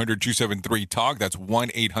 1-800-273-TALK. That's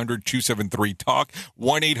 1-800-273-TALK,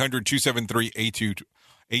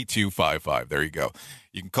 1-800-273-8255. There you go.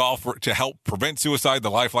 You can call to help prevent suicide.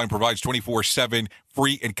 The Lifeline provides 24/7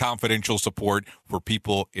 free and confidential support for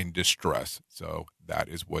people in distress. So that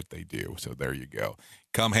is what they do. So there you go.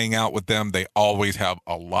 Come hang out with them. They always have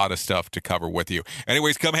a lot of stuff to cover with you.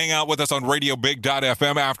 Anyways, come hang out with us on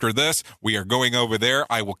RadioBig.fm after this. We are going over there.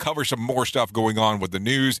 I will cover some more stuff going on with the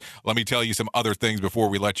news. Let me tell you some other things before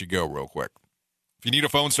we let you go real quick. If you need a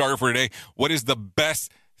phone starter for today, what is the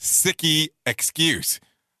best sicky excuse?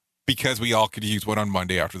 Because we all could use one on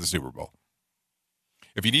Monday after the Super Bowl.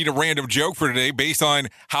 If you need a random joke for today based on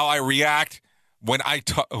how I react when I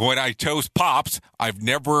toast Pops, I've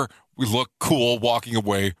never looked cool walking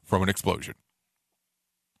away from an explosion.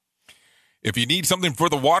 If you need something for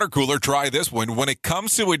the water cooler, try this one. When it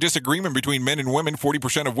comes to a disagreement between men and women,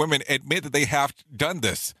 40% of women admit that they have done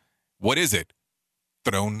this. What is it?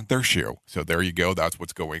 Thrown their shoe. So there you go. That's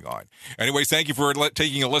what's going on. Anyways, thank you for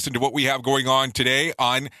taking a listen to what we have going on today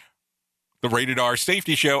on the Rated R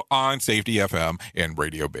Safety Show on Safety FM and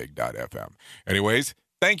RadioBig.fm. Anyways,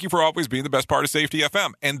 thank you for always being the best part of Safety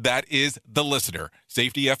FM, and that is the listener.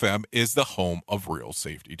 Safety FM is the home of real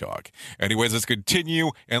safety talk. Anyways, let's continue,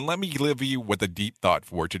 and let me leave you with a deep thought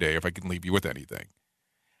for today, if I can leave you with anything.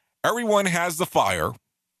 Everyone has the fire,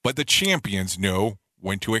 but the champions know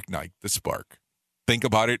when to ignite the spark. Think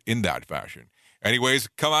about it in that fashion. Anyways,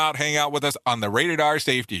 come out, hang out with us on the Rated R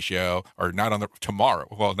Safety Show, or not on the tomorrow.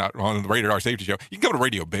 Well, not on the Rated R Safety Show. You can go to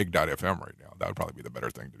RadioBig.fm right now. That would probably be the better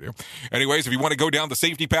thing to do. Anyways, if you want to go down the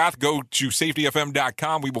safety path, go to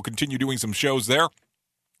safetyfm.com. We will continue doing some shows there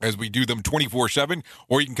as we do them 24/7,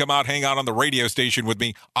 or you can come out, hang out on the radio station with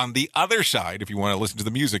me on the other side if you want to listen to the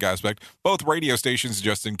music aspect. Both radio stations,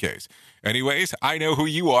 just in case. Anyways, I know who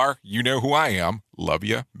you are. You know who I am. Love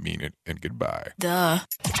you, mean it, and goodbye. Duh.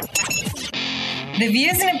 The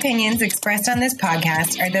views and opinions expressed on this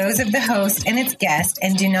podcast are those of the host and its guest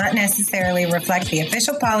and do not necessarily reflect the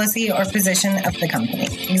official policy or position of the company.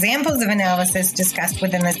 Examples of analysis discussed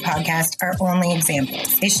within this podcast are only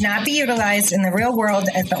examples. They should not be utilized in the real world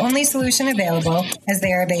as the only solution available, as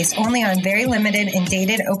they are based only on very limited and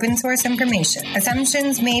dated open source information.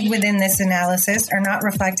 Assumptions made within this analysis are not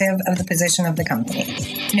reflective of the position of the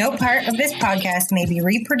company. No part of this podcast may be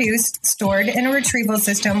reproduced, stored in a retrieval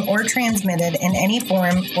system, or transmitted in any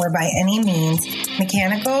form or by any means,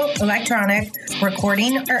 mechanical, electronic,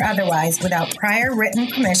 recording, or otherwise, without prior written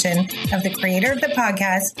permission of the creator of the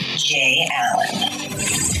podcast, Jay Allen.